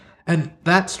presidency. And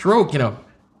that stroke,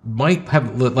 might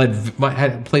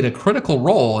have played a critical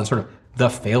role in sort of the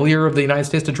failure of the United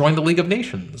States to join the League of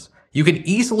Nations. You can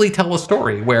easily tell a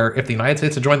story where if the United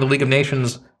States had joined the League of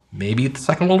Nations, maybe the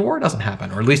Second World War doesn't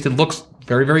happen, or at least it looks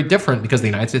very, very different because the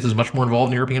United States is much more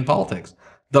involved in European politics.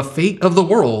 The fate of the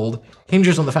world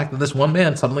hinges on the fact that this one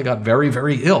man suddenly got very,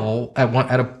 very ill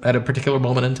at a particular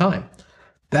moment in time.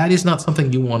 That is not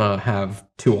something you want to have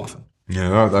too often.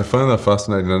 Yeah, I find that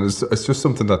fascinating, and it's just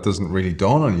something that doesn't really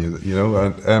dawn on you,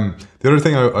 And the other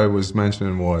thing I was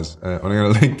mentioning was, I'm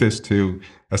going to link this to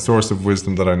a source of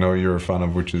wisdom that I know you're a fan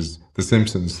of, which is The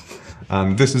Simpsons.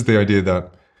 And this is the idea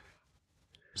that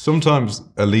sometimes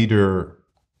a leader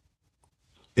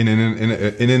in an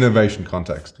innovation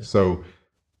context. So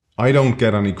I don't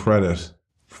get any credit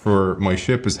for my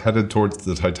ship is headed towards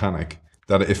the Titanic.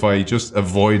 That if I just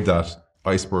avoid that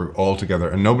iceberg altogether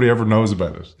and nobody ever knows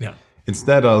about it. Yeah.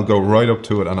 Instead, I'll go right up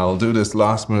to it and I'll do this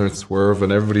last minute swerve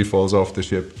and everybody falls off the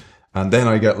ship. And then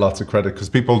I get lots of credit because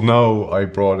people know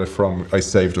I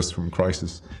saved us from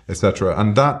crisis, etc.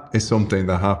 And that is something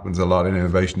that happens a lot in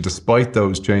innovation, despite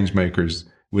those change makers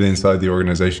inside the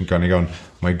organization kind of going,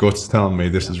 my gut's telling me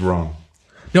this is wrong.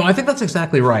 No, I think that's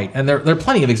exactly right. And there are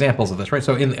plenty of examples of this, right?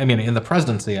 So in the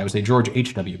presidency, I would say George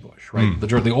H.W. Bush, right?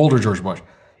 The older George Bush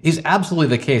is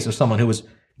absolutely the case of someone who was,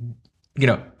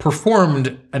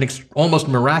 performed an almost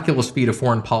miraculous feat of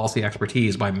foreign policy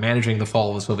expertise by managing the fall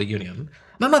of the Soviet Union.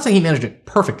 And I'm not saying he managed it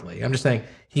perfectly. I'm just saying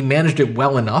he managed it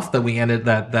well enough that we ended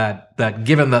that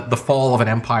given that the fall of an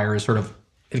empire is sort of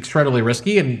incredibly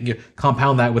risky, and you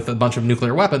compound that with a bunch of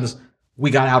nuclear weapons,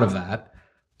 we got out of that.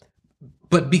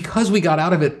 But because we got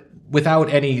out of it without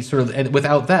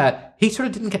that, he sort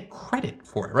of didn't get credit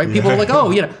for it, right? People were like,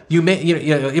 "Oh,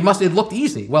 it looked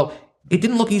easy." Well, it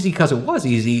didn't look easy because it was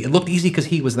easy. It looked easy because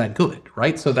he was that good,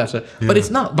 right? So but it's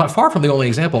not. But far from the only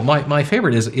example. My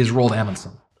favorite is Roald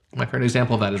Amundsen. My favorite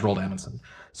example of that is Roald Amundsen.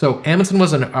 So Amundsen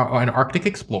was an Arctic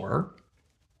explorer.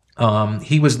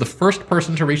 He was the first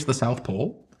person to reach the South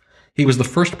Pole. He was the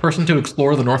first person to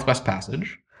explore the Northwest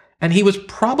Passage. And he was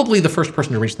probably the first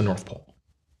person to reach the North Pole.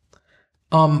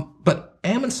 But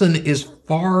Amundsen is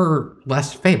far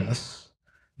less famous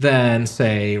than,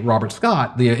 say, Robert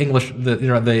Scott, the English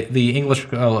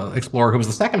explorer who was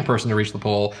the second person to reach the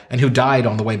pole and who died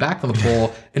on the way back from the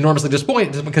pole, enormously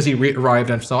disappointed because he arrived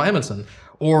and saw Amundsen.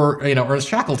 Or Ernest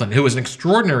Shackleton, who was an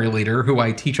extraordinary leader who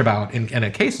I teach about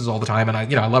in cases all the time, and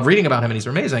I love reading about him, and he's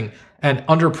amazing. And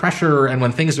under pressure and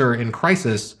when things are in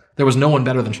crisis, there was no one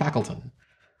better than Shackleton.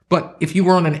 But if you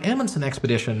were on an Amundsen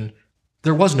expedition,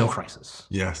 there was no crisis.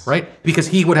 Yes. Right? Because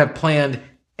he would have planned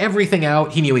everything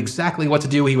out. He knew exactly what to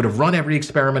do. He would have run every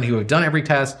experiment. He would have done every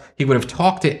test. He would have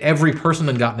talked to every person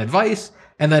and gotten advice.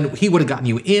 And then he would have gotten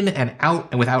you in and out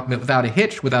and without a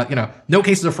hitch, without, no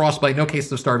cases of frostbite, no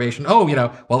cases of starvation.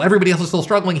 While everybody else is still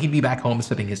struggling, he'd be back home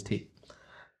sipping his tea.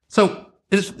 So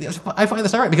I find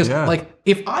this all right because,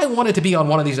 if I wanted to be on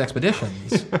one of these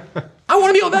expeditions, I want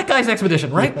to be on that guy's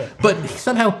expedition, right? But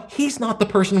somehow he's not the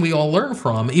person we all learn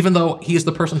from, even though he is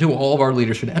the person who all of our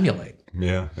leaders should emulate.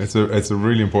 Yeah, it's a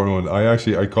really important one.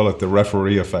 I call it the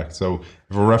referee effect. So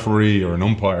if a referee or an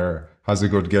umpire has a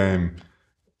good game,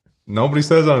 nobody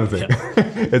says anything.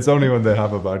 Yeah. It's only when they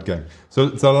have a bad game. So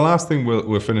the last thing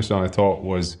we'll finish on, I thought,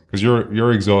 was because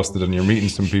you're exhausted and you're meeting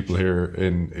some people here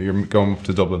you're going up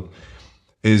to Dublin,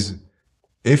 is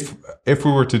if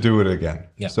we were to do it again,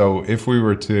 Yeah. so if we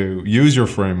were to use your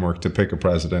framework to pick a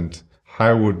president,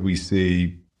 how would we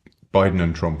see Biden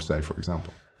and Trump, say, for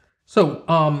example? So,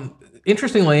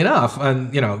 interestingly enough,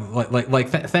 and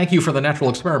thank you for the natural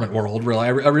experiment world. Really, I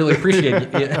really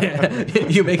appreciate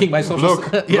you making my social.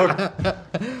 Look.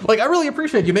 I really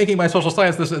appreciate you making my social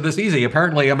science this easy.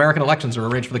 Apparently, American elections are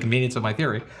arranged for the convenience of my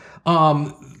theory.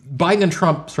 Biden and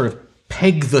Trump sort of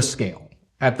peg the scale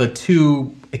at the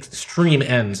two extreme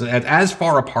ends, as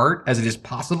far apart as it is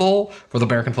possible for the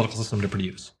American political system to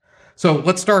produce. So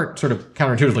let's start sort of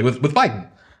counterintuitively with Biden.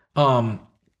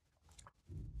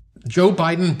 Joe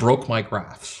Biden broke my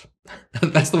graphs.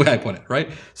 That's the way I put it,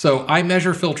 right? So I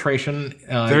measure filtration.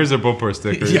 There's a bumper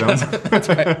sticker. That's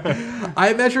right.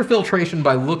 I measure filtration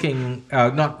by looking,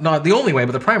 not the only way,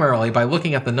 but primarily by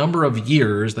looking at the number of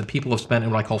years that people have spent in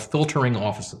what I call filtering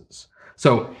offices.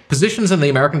 So positions in the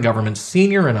American government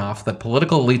senior enough that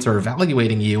political elites are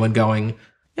evaluating you and going,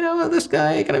 this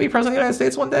guy going to be president of the United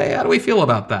States one day? How do we feel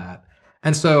about that?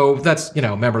 And so that's,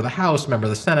 member of the House, member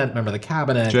of the Senate, member of the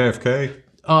cabinet. JFK.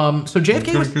 So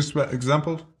JFK was good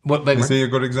example. What? Is he a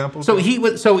good example? So he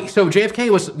was. So JFK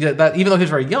was that. Even though he was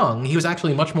very young, he was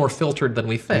actually much more filtered than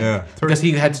we think. Yeah, because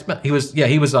he had spent. He was. Yeah,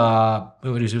 he was.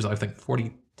 He was I think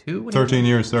 42. 13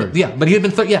 years service. Yeah, but he had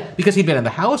been. Because he'd been in the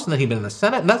House and then he'd been in the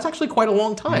Senate, and that's actually quite a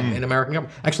long time in American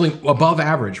government. Actually, above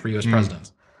average for U.S.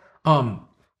 presidents.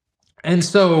 And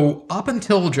so up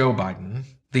until Joe Biden,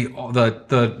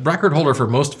 the record holder for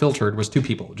most filtered was two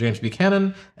people: James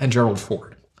Buchanan and Gerald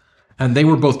Ford. And they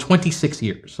were both 26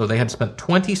 years. So they had spent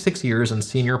 26 years in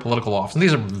senior political office. And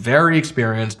these are very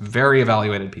experienced, very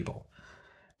evaluated people.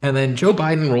 And then Joe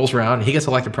Biden rolls around and he gets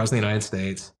elected president of the United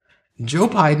States. Joe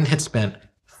Biden had spent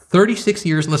 36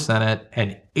 years in the Senate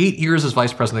and 8 years as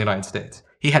vice president of the United States.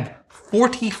 He had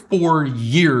 44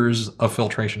 years of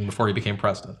filtration before he became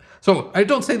president. So I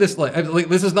don't say this like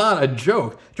this is not a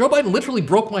joke. Joe Biden literally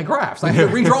broke my graphs. I had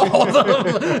to redraw all of them.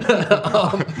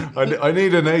 I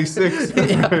need an A6.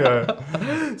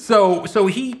 Yeah. So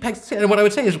he picks, and what I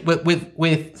would say is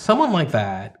with someone like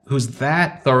that, who's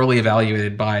that thoroughly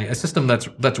evaluated by a system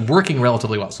that's working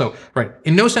relatively well. So right,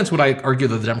 in no sense would I argue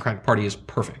that the Democratic Party is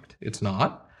perfect. It's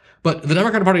not. But the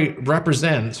Democratic Party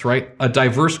represents, right, a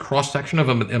diverse cross-section of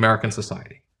American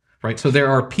society, right? So there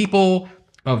are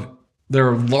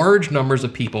large numbers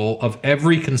of people of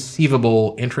every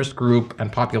conceivable interest group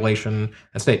and population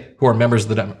and state who are members of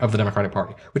the Democratic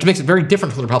Party, which makes it very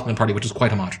different from the Republican Party, which is quite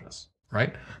homogenous,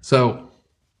 right? So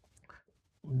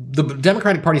the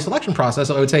Democratic Party selection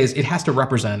process, I would say, is it has to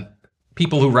represent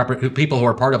people who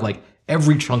are part of like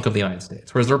every chunk of the United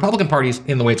States. Whereas the Republican Party,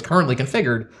 in the way it's currently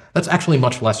configured, that's actually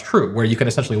much less true, where you can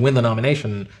essentially win the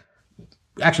nomination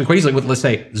actually quite easily with, let's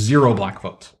say, 0 black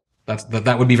votes.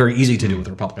 That would be very easy to do with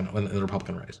the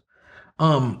Republican race.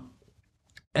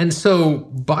 And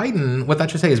so Biden, what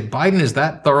that should say is Biden is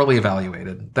that thoroughly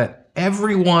evaluated that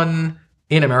everyone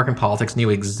in American politics knew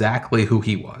exactly who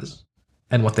he was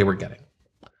and what they were getting.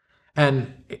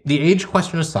 And the age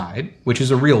question aside, which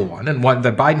is a real one, and one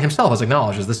that Biden himself has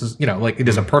acknowledged is this is, it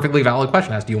is a perfectly valid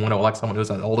question as do you want to elect someone who's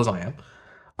as old as I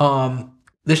am.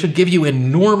 This should give you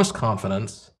enormous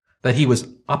confidence that he was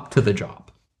up to the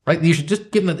job, right? You should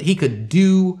just give him that he could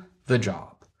do the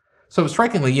job. So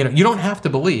strikingly, you don't have to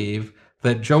believe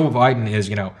that Joe Biden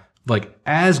is,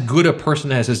 as good a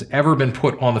person as has ever been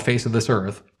put on the face of this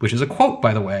earth, which is a quote,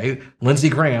 by the way. Lindsey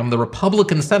Graham, the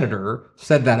Republican senator,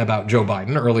 said that about Joe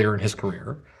Biden earlier in his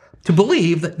career, to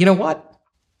believe that,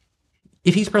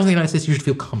 if he's president of the United States, you should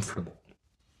feel comfortable.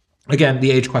 Again,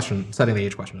 setting the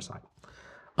age question aside.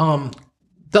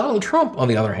 Donald Trump, on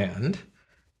the other hand,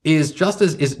 is just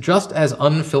as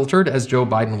unfiltered as Joe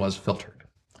Biden was filtered.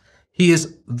 He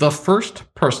is the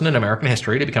first person in American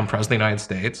history to become president of the United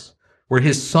States where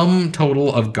his sum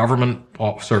total of government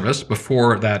service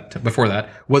before that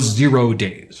was 0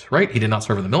 days, right? He did not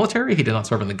serve in the military. He did not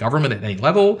serve in the government at any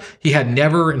level. He had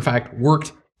never, in fact,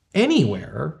 worked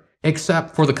anywhere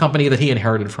except for the company that he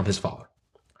inherited from his father.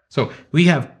 So we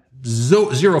have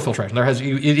zero filtration.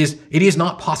 It is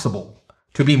not possible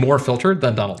to be more filtered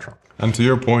than Donald Trump. And to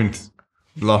your point,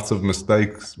 lots of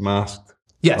mistakes masked.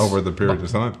 Yes, over the period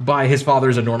of time. By his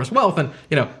father's enormous wealth. And,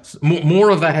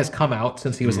 more of that has come out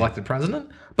since he was elected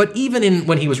president. But even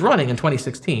when he was running in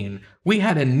 2016, we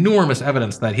had enormous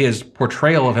evidence that his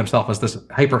portrayal of himself as this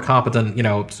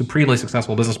hyper-competent, supremely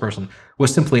successful business person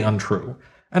was simply untrue.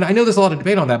 And I know there's a lot of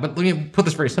debate on that, but let me put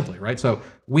this very simply, right? So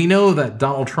we know that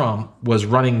Donald Trump was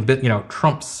running,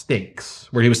 Trump steaks,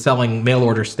 where he was selling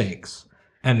mail-order steaks,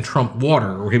 and Trump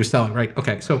water, where he was selling, right?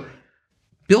 Okay, so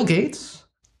Bill Gates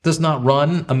does not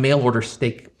run a mail-order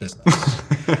steak business,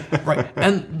 right?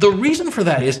 And the reason for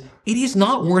that is it is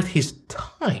not worth his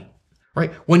time,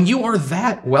 right? When you are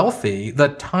that wealthy, the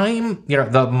time,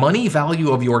 the money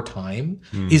value of your time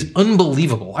is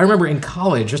unbelievable. I remember in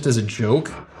college, just as a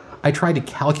joke, I tried to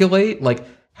calculate like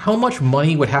how much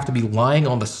money would have to be lying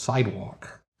on the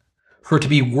sidewalk for it to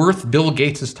be worth Bill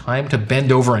Gates' time to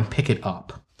bend over and pick it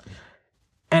up.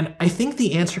 And I think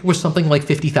the answer was something like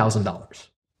 $50,000,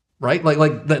 right?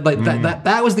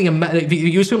 That was the amount. If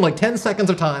you assume like 10 seconds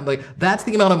of time, like that's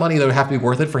the amount of money that would have to be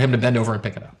worth it for him to bend over and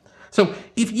pick it up. So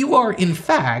if you are in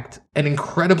fact an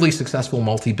incredibly successful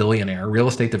multi-billionaire real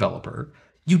estate developer,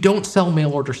 you don't sell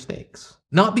mail order steaks.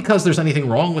 Not because there's anything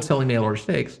wrong with selling mail order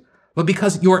steaks, but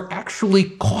because you're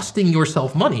actually costing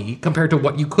yourself money compared to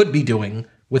what you could be doing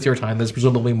with your time that's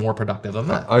presumably more productive than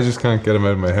that. I just can't get them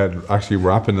out of my head, actually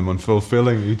wrapping them and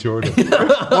fulfilling each order.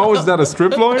 What was that, a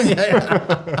strip line?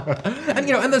 Yeah.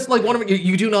 And that's like one of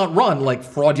you do not run like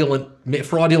fraudulent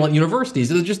universities.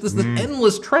 There's just this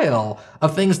endless trail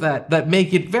of things that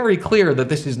make it very clear that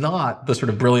this is not the sort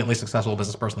of brilliantly successful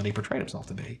business person that he portrayed himself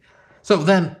to be. So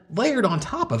then layered on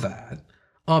top of that,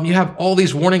 you have all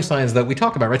these warning signs that we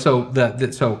talk about, right? So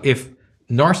so if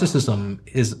narcissism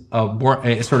is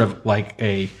sort of like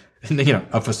a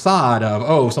facade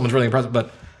of, someone's really impressive.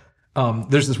 But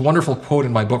there's this wonderful quote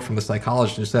in my book from the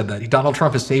psychologist who said that Donald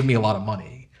Trump has saved me a lot of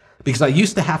money because I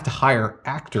used to have to hire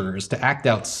actors to act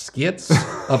out skits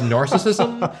of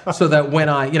narcissism so that when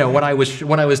I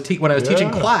was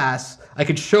teaching class, I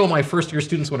could show my first year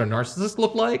students what a narcissist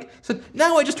looked like. So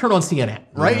now I just turn on CNN,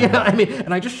 right? Yeah.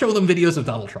 And I just show them videos of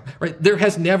Donald Trump, right? There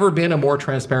has never been a more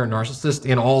transparent narcissist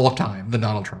in all of time than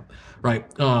Donald Trump, right?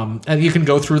 And you can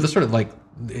go through the sort of like,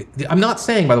 I'm not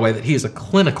saying, by the way, that he is a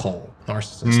clinical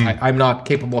narcissist. I'm not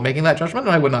capable of making that judgment,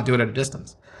 and I would not do it at a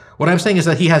distance. What I'm saying is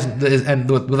that he has, and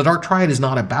the Dark Triad is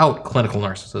not about clinical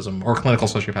narcissism or clinical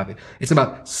sociopathy. It's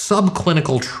about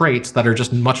subclinical traits that are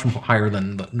just much higher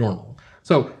than the normal.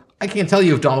 So I can't tell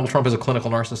you if Donald Trump is a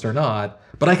clinical narcissist or not,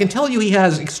 but I can tell you he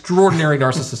has extraordinary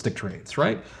narcissistic traits,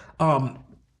 right?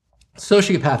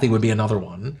 Sociopathy would be another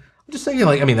one. I'm just saying, there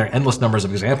are endless numbers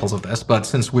of examples of this, but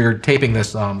since we're taping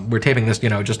this,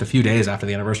 just a few days after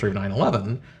the anniversary of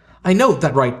 9/11, I note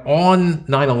that right on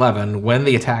 9/11, when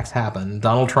the attacks happened,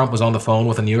 Donald Trump was on the phone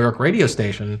with a New York radio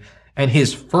station, and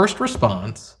his first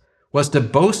response was to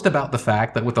boast about the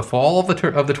fact that with the fall of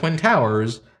the Twin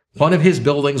Towers, one of his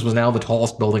buildings was now the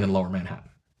tallest building in Lower Manhattan,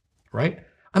 right?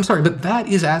 I'm sorry, but that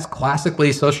is as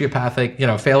classically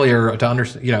sociopathic, failure to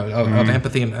understand, of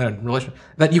empathy and relation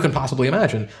that you can possibly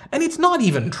imagine. And it's not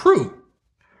even true,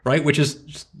 right? Which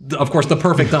is, of course, the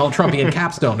perfect Donald Trumpian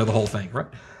capstone to the whole thing, right?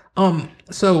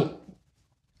 So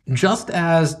just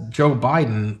as Joe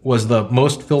Biden was the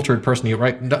most filtered person,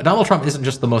 right? Donald Trump isn't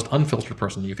just the most unfiltered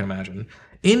person you can imagine.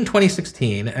 In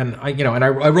 2016, and I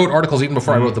wrote articles even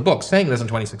before I wrote the book saying this in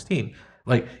 2016,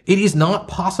 like it is not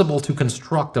possible to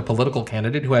construct a political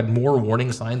candidate who had more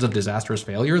warning signs of disastrous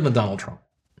failure than Donald Trump.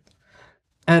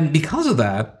 And because of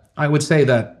that, I would say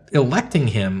that electing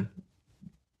him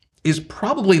is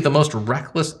probably the most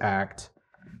reckless act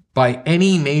by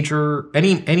any major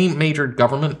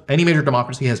government, any major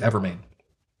democracy has ever made.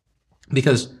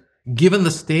 Because given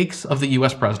the stakes of the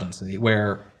US presidency,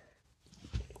 where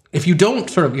if you don't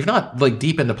if you're not like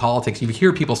deep into politics, you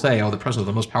hear people say, the president is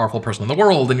the most powerful person in the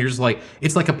world, and you're just like,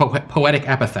 it's like a poetic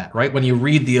epithet, right? When you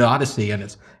read the Odyssey and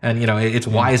it's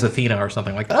wise Athena or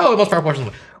something like that. Oh, the most powerful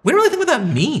person. We don't really think what that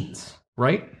means,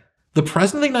 right? The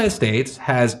president of the United States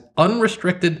has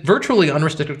virtually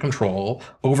unrestricted control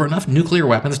over enough nuclear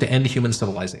weapons to end human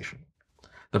civilization.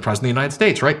 The president of the United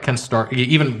States, right, can start,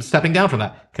 even stepping down from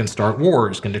that, can start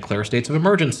wars, can declare states of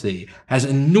emergency, has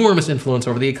enormous influence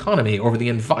over the economy, over the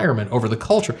environment, over the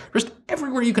culture, just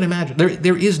everywhere you can imagine.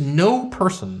 There is no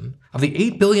person, of the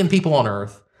 8 billion people on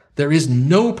Earth, there is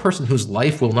no person whose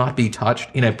life will not be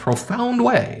touched in a profound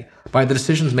way by the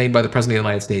decisions made by the president of the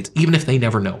United States, even if they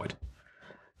never know it.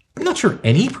 I'm not sure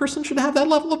any person should have that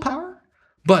level of power,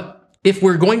 but if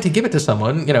we're going to give it to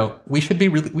someone, we should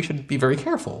be very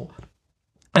careful.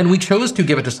 And we chose to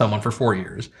give it to someone for 4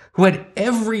 years who had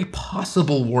every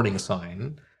possible warning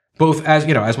sign, both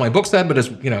as my book said, but as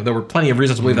there were plenty of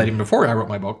reasons to believe that even before I wrote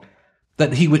my book,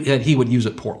 that he would use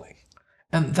it poorly.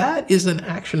 And that is an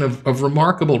action of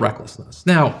remarkable recklessness.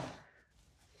 Now,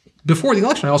 before the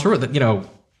election, I also wrote that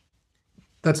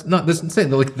that's not this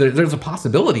insane. Like there's a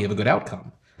possibility of a good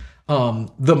outcome.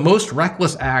 The most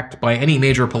reckless act by any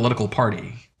major political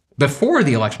party before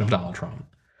the election of Donald Trump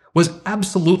was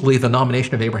absolutely the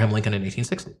nomination of Abraham Lincoln in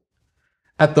 1860.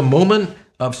 At the moment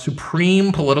of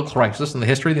supreme political crisis in the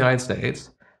history of the United States,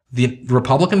 The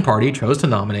Republican Party chose to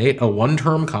nominate a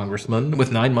one-term congressman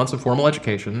with 9 months of formal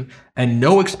education and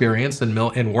no experience in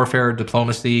warfare,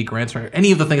 diplomacy, grants, or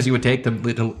any of the things you would take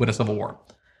to win a civil war.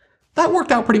 That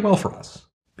worked out pretty well for us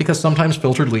because sometimes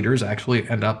filtered leaders actually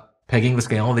end up pegging the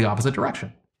scale in the opposite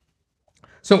direction.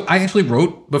 So I actually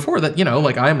wrote before that,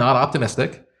 I am not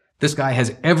optimistic. This guy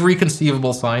has every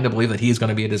conceivable sign to believe that he's going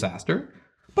to be a disaster,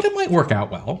 but it might work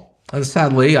out well. And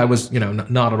sadly, I was,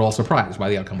 not at all surprised by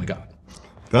the outcome we got.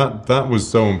 That was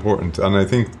so important. And I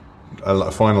think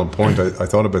a final point, I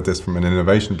thought about this from an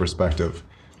innovation perspective,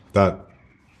 that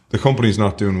the company's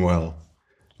not doing well.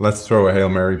 Let's throw a Hail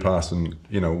Mary pass and,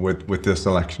 with this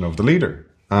selection of the leader.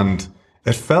 And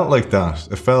it felt like that.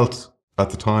 It felt at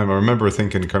the time, I remember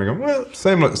thinking, kind of going, well,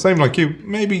 same like you,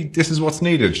 maybe this is what's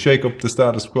needed, shake up the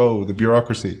status quo, the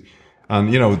bureaucracy.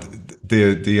 And,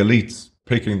 the elites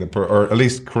picking or at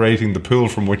least creating the pool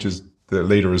from which the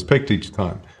leader is picked each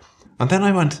time. And then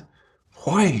I went,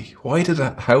 why? Why did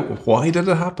it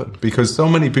happen? Because so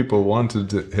many people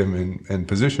wanted him in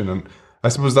position. And I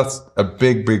suppose that's a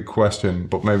big, big question,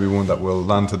 but maybe one that we'll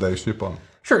land today's ship on.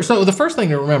 Sure. So the first thing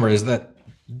to remember is that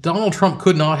Donald Trump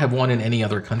could not have won in any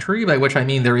other country, by which I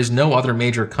mean there is no other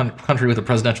major country with a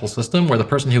presidential system where the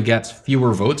person who gets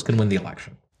fewer votes can win the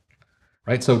election.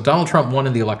 Right? So Donald Trump won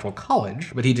in the Electoral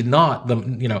College, but he did not,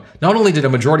 not only did a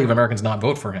majority of Americans not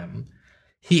vote for him,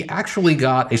 he actually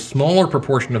got a smaller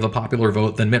proportion of the popular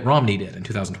vote than Mitt Romney did in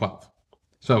 2012.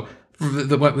 So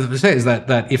what we say is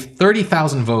that if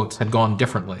 30,000 votes had gone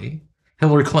differently,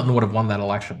 Hillary Clinton would have won that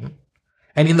election.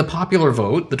 And in the popular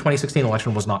vote, the 2016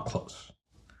 election was not close.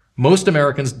 Most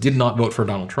Americans did not vote for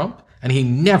Donald Trump, and he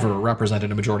never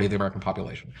represented a majority of the American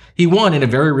population. He won in a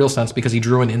very real sense because he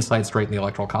drew an inside straight in the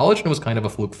Electoral College, and it was kind of a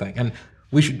fluke thing. And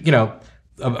we should,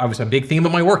 obviously a big theme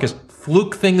of my work is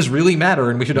fluke things really matter,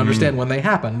 and we should understand when they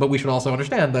happen, but we should also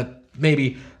understand that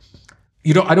maybe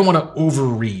I don't want to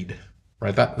overread,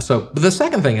 right? But the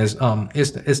second thing is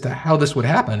to how this would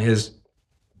happen is,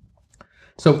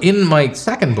 so in my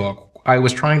second book, I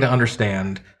was trying to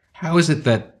understand how is it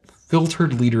that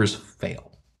filtered leaders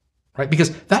fail, right? Because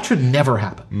that should never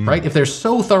happen, right? If they're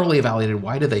so thoroughly evaluated,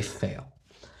 why do they fail?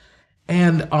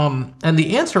 And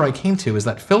the answer I came to is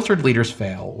that filtered leaders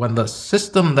fail when the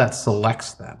system that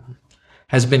selects them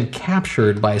has been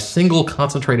captured by a single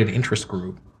concentrated interest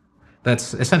group that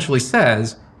essentially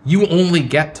says you only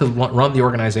get to run the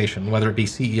organization, whether it be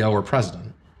CEO or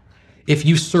president, if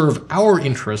you serve our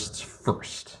interests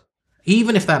first,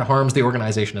 even if that harms the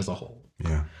organization as a whole.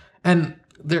 Yeah. And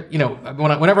there,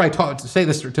 whenever I say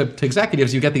this to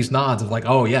executives, you get these nods of like,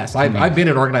 oh yes, I've been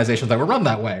in organizations that were run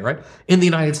that way, right? In the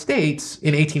United States,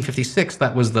 in 1856,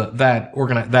 that was that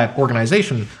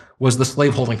organization was the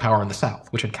slaveholding power in the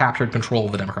South, which had captured control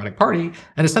of the Democratic Party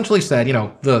and essentially said,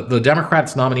 the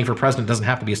Democrats' nominee for president doesn't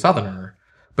have to be a Southerner,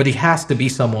 but he has to be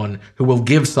someone who will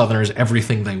give Southerners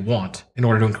everything they want in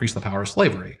order to increase the power of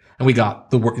slavery. And we got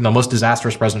the most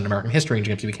disastrous president in American history in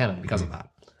James Buchanan because of that.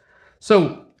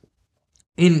 So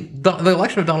in the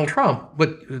election of Donald Trump,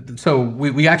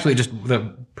 we actually just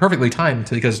perfectly timed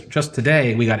because just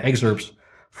today we got excerpts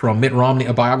from Mitt Romney,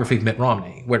 a biography of Mitt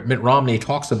Romney, where Mitt Romney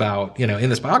talks about, in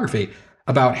this biography,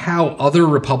 about how other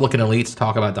Republican elites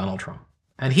talk about Donald Trump.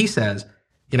 And he says,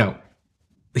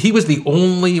 he was the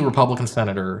only Republican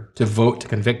senator to vote to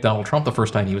convict Donald Trump the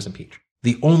first time he was impeached.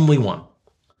 The only one.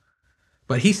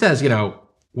 But he says,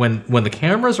 when the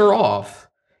cameras are off,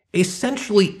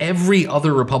 essentially every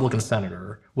other Republican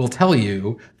senator will tell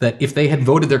you that if they had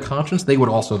voted their conscience, they would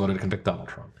also vote to convict Donald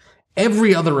Trump.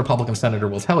 Every other Republican senator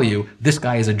will tell you this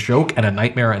guy is a joke and a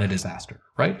nightmare and a disaster,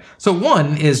 right? So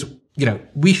one is,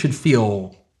 we should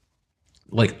feel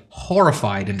like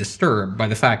horrified and disturbed by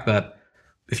the fact that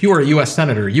if you are a U.S.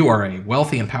 senator, you are a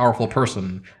wealthy and powerful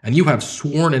person, and you have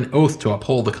sworn an oath to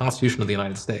uphold the Constitution of the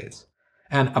United States.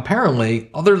 And apparently,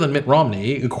 other than Mitt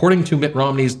Romney, according to Mitt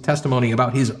Romney's testimony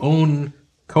about his own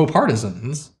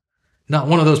co-partisans, not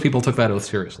one of those people took that oath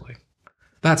seriously.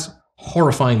 That's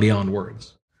horrifying beyond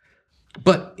words.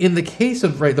 But in the case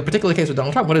of, the particular case of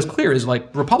Donald Trump, what is clear is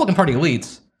Republican Party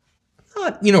elites,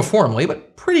 not uniformly,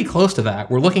 but pretty close to that,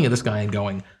 were looking at this guy and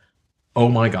going, oh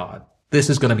my God, this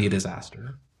is going to be a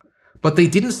disaster. But they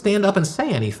didn't stand up and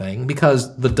say anything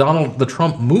because the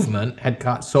Trump movement had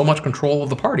got so much control of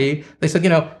the party. They said,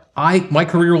 my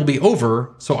career will be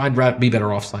over, so I'd be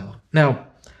better off silent. Now,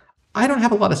 I don't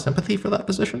have a lot of sympathy for that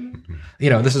position.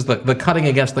 This is the cutting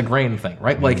against the grain thing,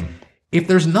 right? If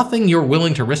there's nothing you're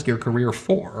willing to risk your career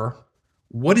for,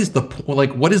 what is the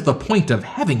point of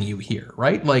having you here,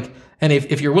 right? And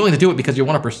if you're willing to do it because you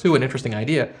want to pursue an interesting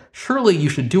idea, surely you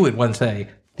should do it when, say,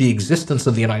 the existence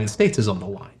of the United States is on the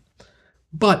line.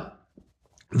 But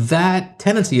that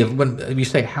tendency of when you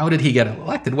say, how did he get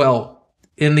elected? Well,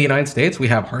 in the United States, we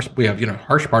have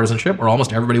harsh partisanship where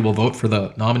almost everybody will vote for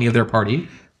the nominee of their party,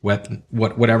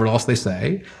 whatever else they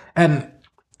say. And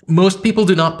most people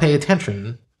do not pay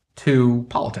attention to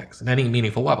politics at any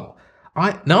meaningful level.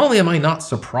 Not only am I not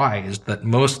surprised that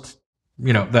most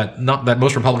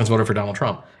Republicans voted for Donald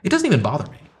Trump, it doesn't even bother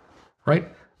me, right?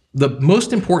 The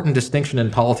most important distinction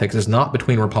in politics is not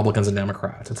between Republicans and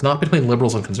Democrats. It's not between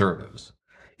liberals and conservatives.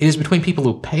 It is between people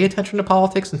who pay attention to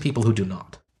politics and people who do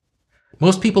not.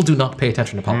 Most people do not pay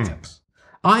attention to politics.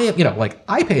 I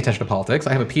pay attention to politics.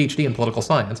 I have a PhD in political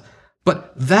science,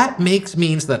 but that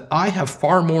means that I have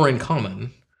far more in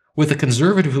common with a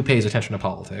conservative who pays attention to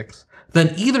politics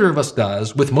than either of us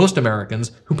does with most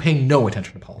Americans who pay no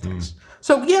attention to politics.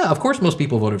 So yeah, of course most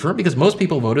people voted for him because most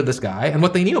people voted this guy, and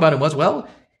what they knew about him was, well,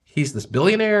 he's this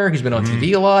billionaire, he's been on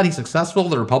TV a lot, he's successful,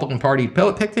 the Republican Party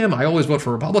picked him, I always vote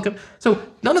for Republican. So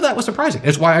none of that was surprising.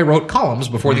 It's why I wrote columns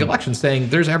before the election saying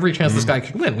there's every chance this guy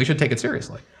could win. We should take it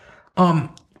seriously.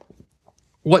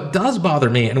 What does bother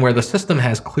me, and where the system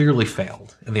has clearly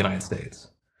failed in the United States,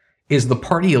 is the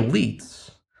party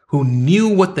elites who knew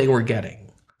what they were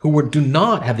getting, who do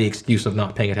not have the excuse of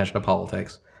not paying attention to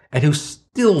politics, and who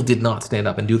still did not stand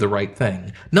up and do the right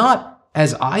thing. Not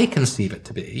as I conceive it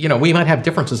to be. We might have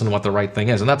differences in what the right thing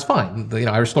is, and that's fine.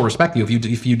 I still respect you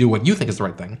if you do what you think is the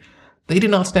right thing. They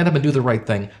did not stand up and do the right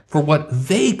thing for what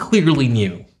they clearly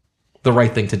knew the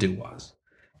right thing to do was.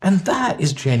 And that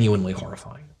is genuinely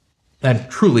horrifying and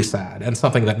truly sad, and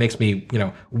something that makes me,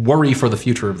 worry for the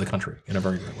future of the country in a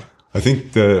very real way. I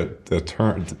think the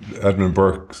term, Edmund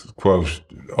Burke's quote,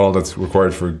 "All that's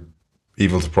required for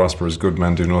evil to prosper is good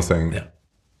men do nothing,"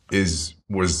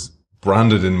 was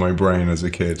branded in my brain as a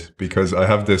kid, because I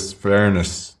have this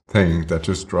fairness thing that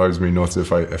just drives me nuts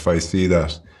if I see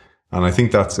that. And I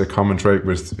think that's a common trait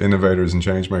with innovators and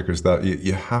change makers, that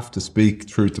you have to speak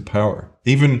truth to power,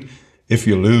 even if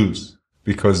you lose,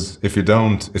 because if you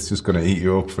don't, it's just going to eat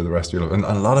you up for the rest of your life. And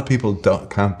a lot of people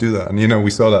can't do that. And,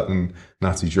 we saw that in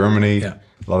Nazi Germany. Yeah.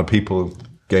 A lot of people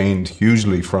gained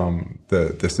hugely from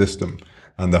the system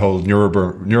and the whole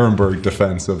Nuremberg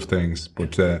defense of things.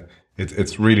 But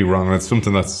it's really wrong. And it's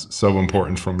something that's so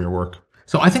important from your work.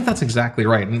 So I think that's exactly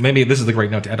right. And maybe this is the great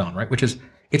note to end on, right? Which is,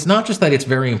 it's not just that it's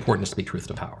very important to speak truth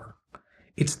to power.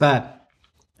 It's that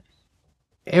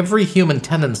every human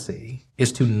tendency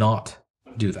is to not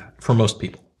do that for most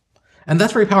people. And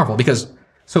that's very powerful because,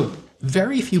 so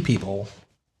very few people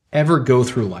ever go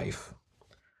through life.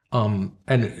 And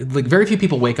very few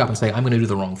people wake up and say, I'm going to do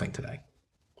the wrong thing today.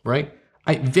 Right?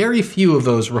 Very few of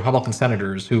those Republican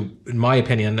senators who, in my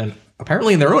opinion, and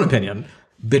apparently in their own opinion,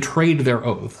 betrayed their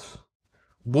oaths,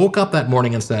 woke up that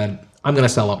morning and said, I'm going to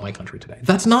sell out my country today.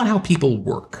 That's not how people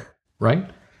work, right?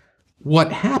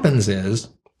 What happens is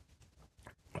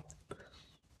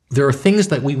there are things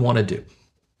that we want to do.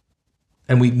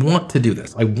 And we want to do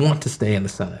this. I want to stay in the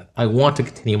Senate. I want to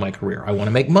continue my career. I want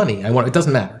to make money. It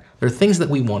doesn't matter. There are things that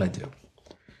we want to do.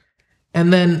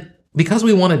 And then because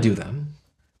we want to do them,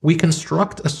 we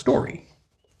construct a story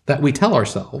that we tell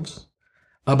ourselves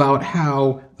about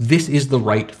how this is the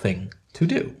right thing to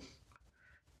do.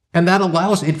 And that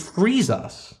it frees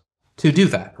us to do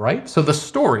that, right? So the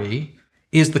story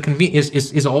is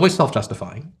is always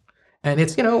self-justifying. And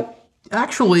it's,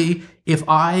 actually, if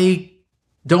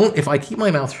I keep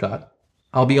my mouth shut,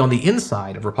 I'll be on the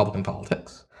inside of Republican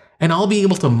politics, and I'll be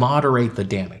able to moderate the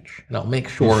damage, and I'll make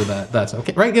sure that that's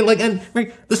okay, right?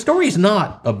 The story is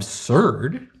not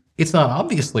absurd. It's not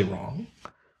obviously wrong,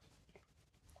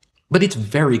 but it's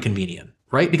very convenient,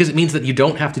 right? Because it means that you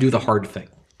don't have to do the hard thing.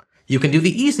 You can do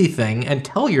the easy thing and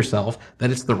tell yourself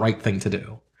that it's the right thing to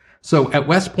do. So at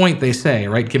West Point, they say,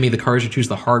 right, give me the courage to choose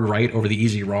the hard right over the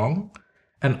easy wrong.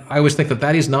 And I always think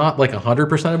that is not like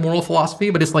 100% of moral philosophy,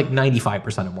 but it's like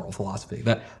 95% of moral philosophy.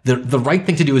 That the right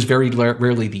thing to do is very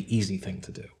rarely the easy thing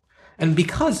to do. And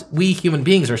because we human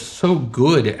beings are so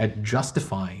good at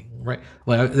justifying, right?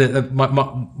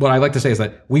 What I like to say is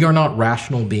that we are not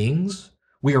rational beings.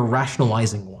 We are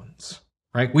rationalizing ones,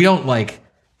 right? We don't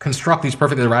construct these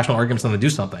perfectly rational arguments and then do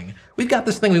something. We've got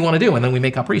this thing we want to do, and then we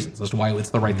make up reasons as to why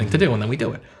it's the right thing to do, and then we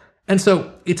do it. And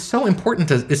so it's so important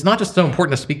it's not just so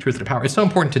important to speak truth to power, it's so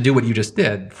important to do what you just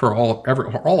did for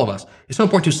all of us. It's so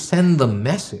important to send the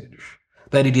message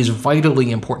that it is vitally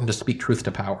important to speak truth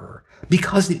to power,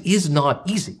 because it is not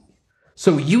easy.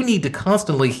 So you need to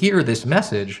constantly hear this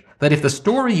message that if the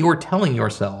story you're telling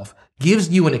yourself gives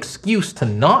you an excuse to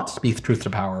not speak truth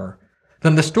to power,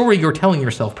 then the story you're telling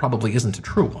yourself probably isn't a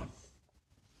true one.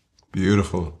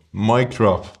 Beautiful. Mic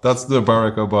drop. That's the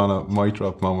Barack Obama mic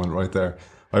drop moment right there.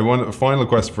 I want a final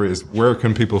question for you is where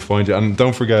can people find you? And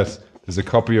don't forget, there's a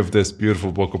copy of this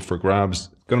beautiful book up for grabs.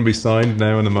 It's going to be signed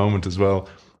now in a moment as well.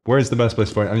 Where's the best place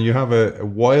to find it? And you have a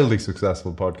wildly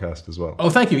successful podcast as well. Oh,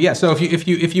 thank you. Yeah. So if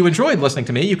you enjoyed listening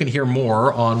to me, you can hear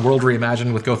more on World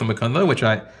Reimagined with Gautam Mukunda, which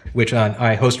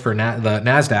I host for the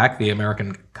Nasdaq, the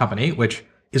American company, which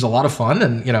is a lot of fun.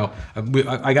 And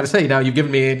I got to say, now you've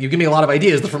given me a lot of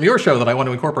ideas from your show that I want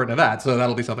to incorporate into that. So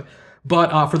that'll be something.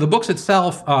 But for the books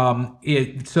itself,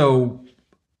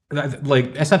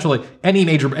 essentially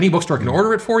any bookstore can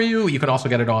order it for you. You can also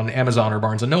get it on Amazon or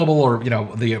Barnes and Noble or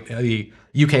the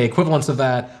UK equivalents of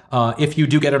that. If you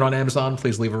do get it on Amazon,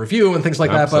 please leave a review and things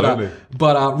like Absolutely. that.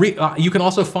 But you can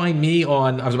also find me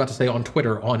on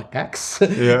Twitter, on X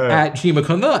at G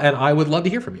Mukunda, and I would love to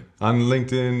hear from you. And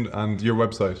LinkedIn and your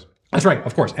website. That's right,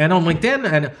 of course, and on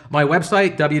LinkedIn and my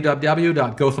website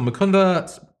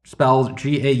www.gautamukunda, spelled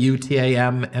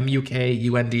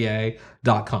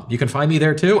GAUTAMMUKUNDA.com. You can find me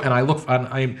there too, and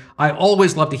I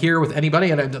always love to hear with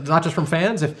anybody, and not just from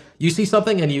fans. If you see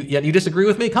something and you disagree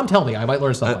with me, come tell me. I might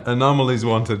learn something. Anomalies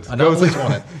wanted. Anomalies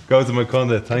wanted. Gautam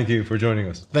Mukunda, thank you for joining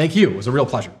us. Thank you. It was a real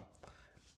pleasure.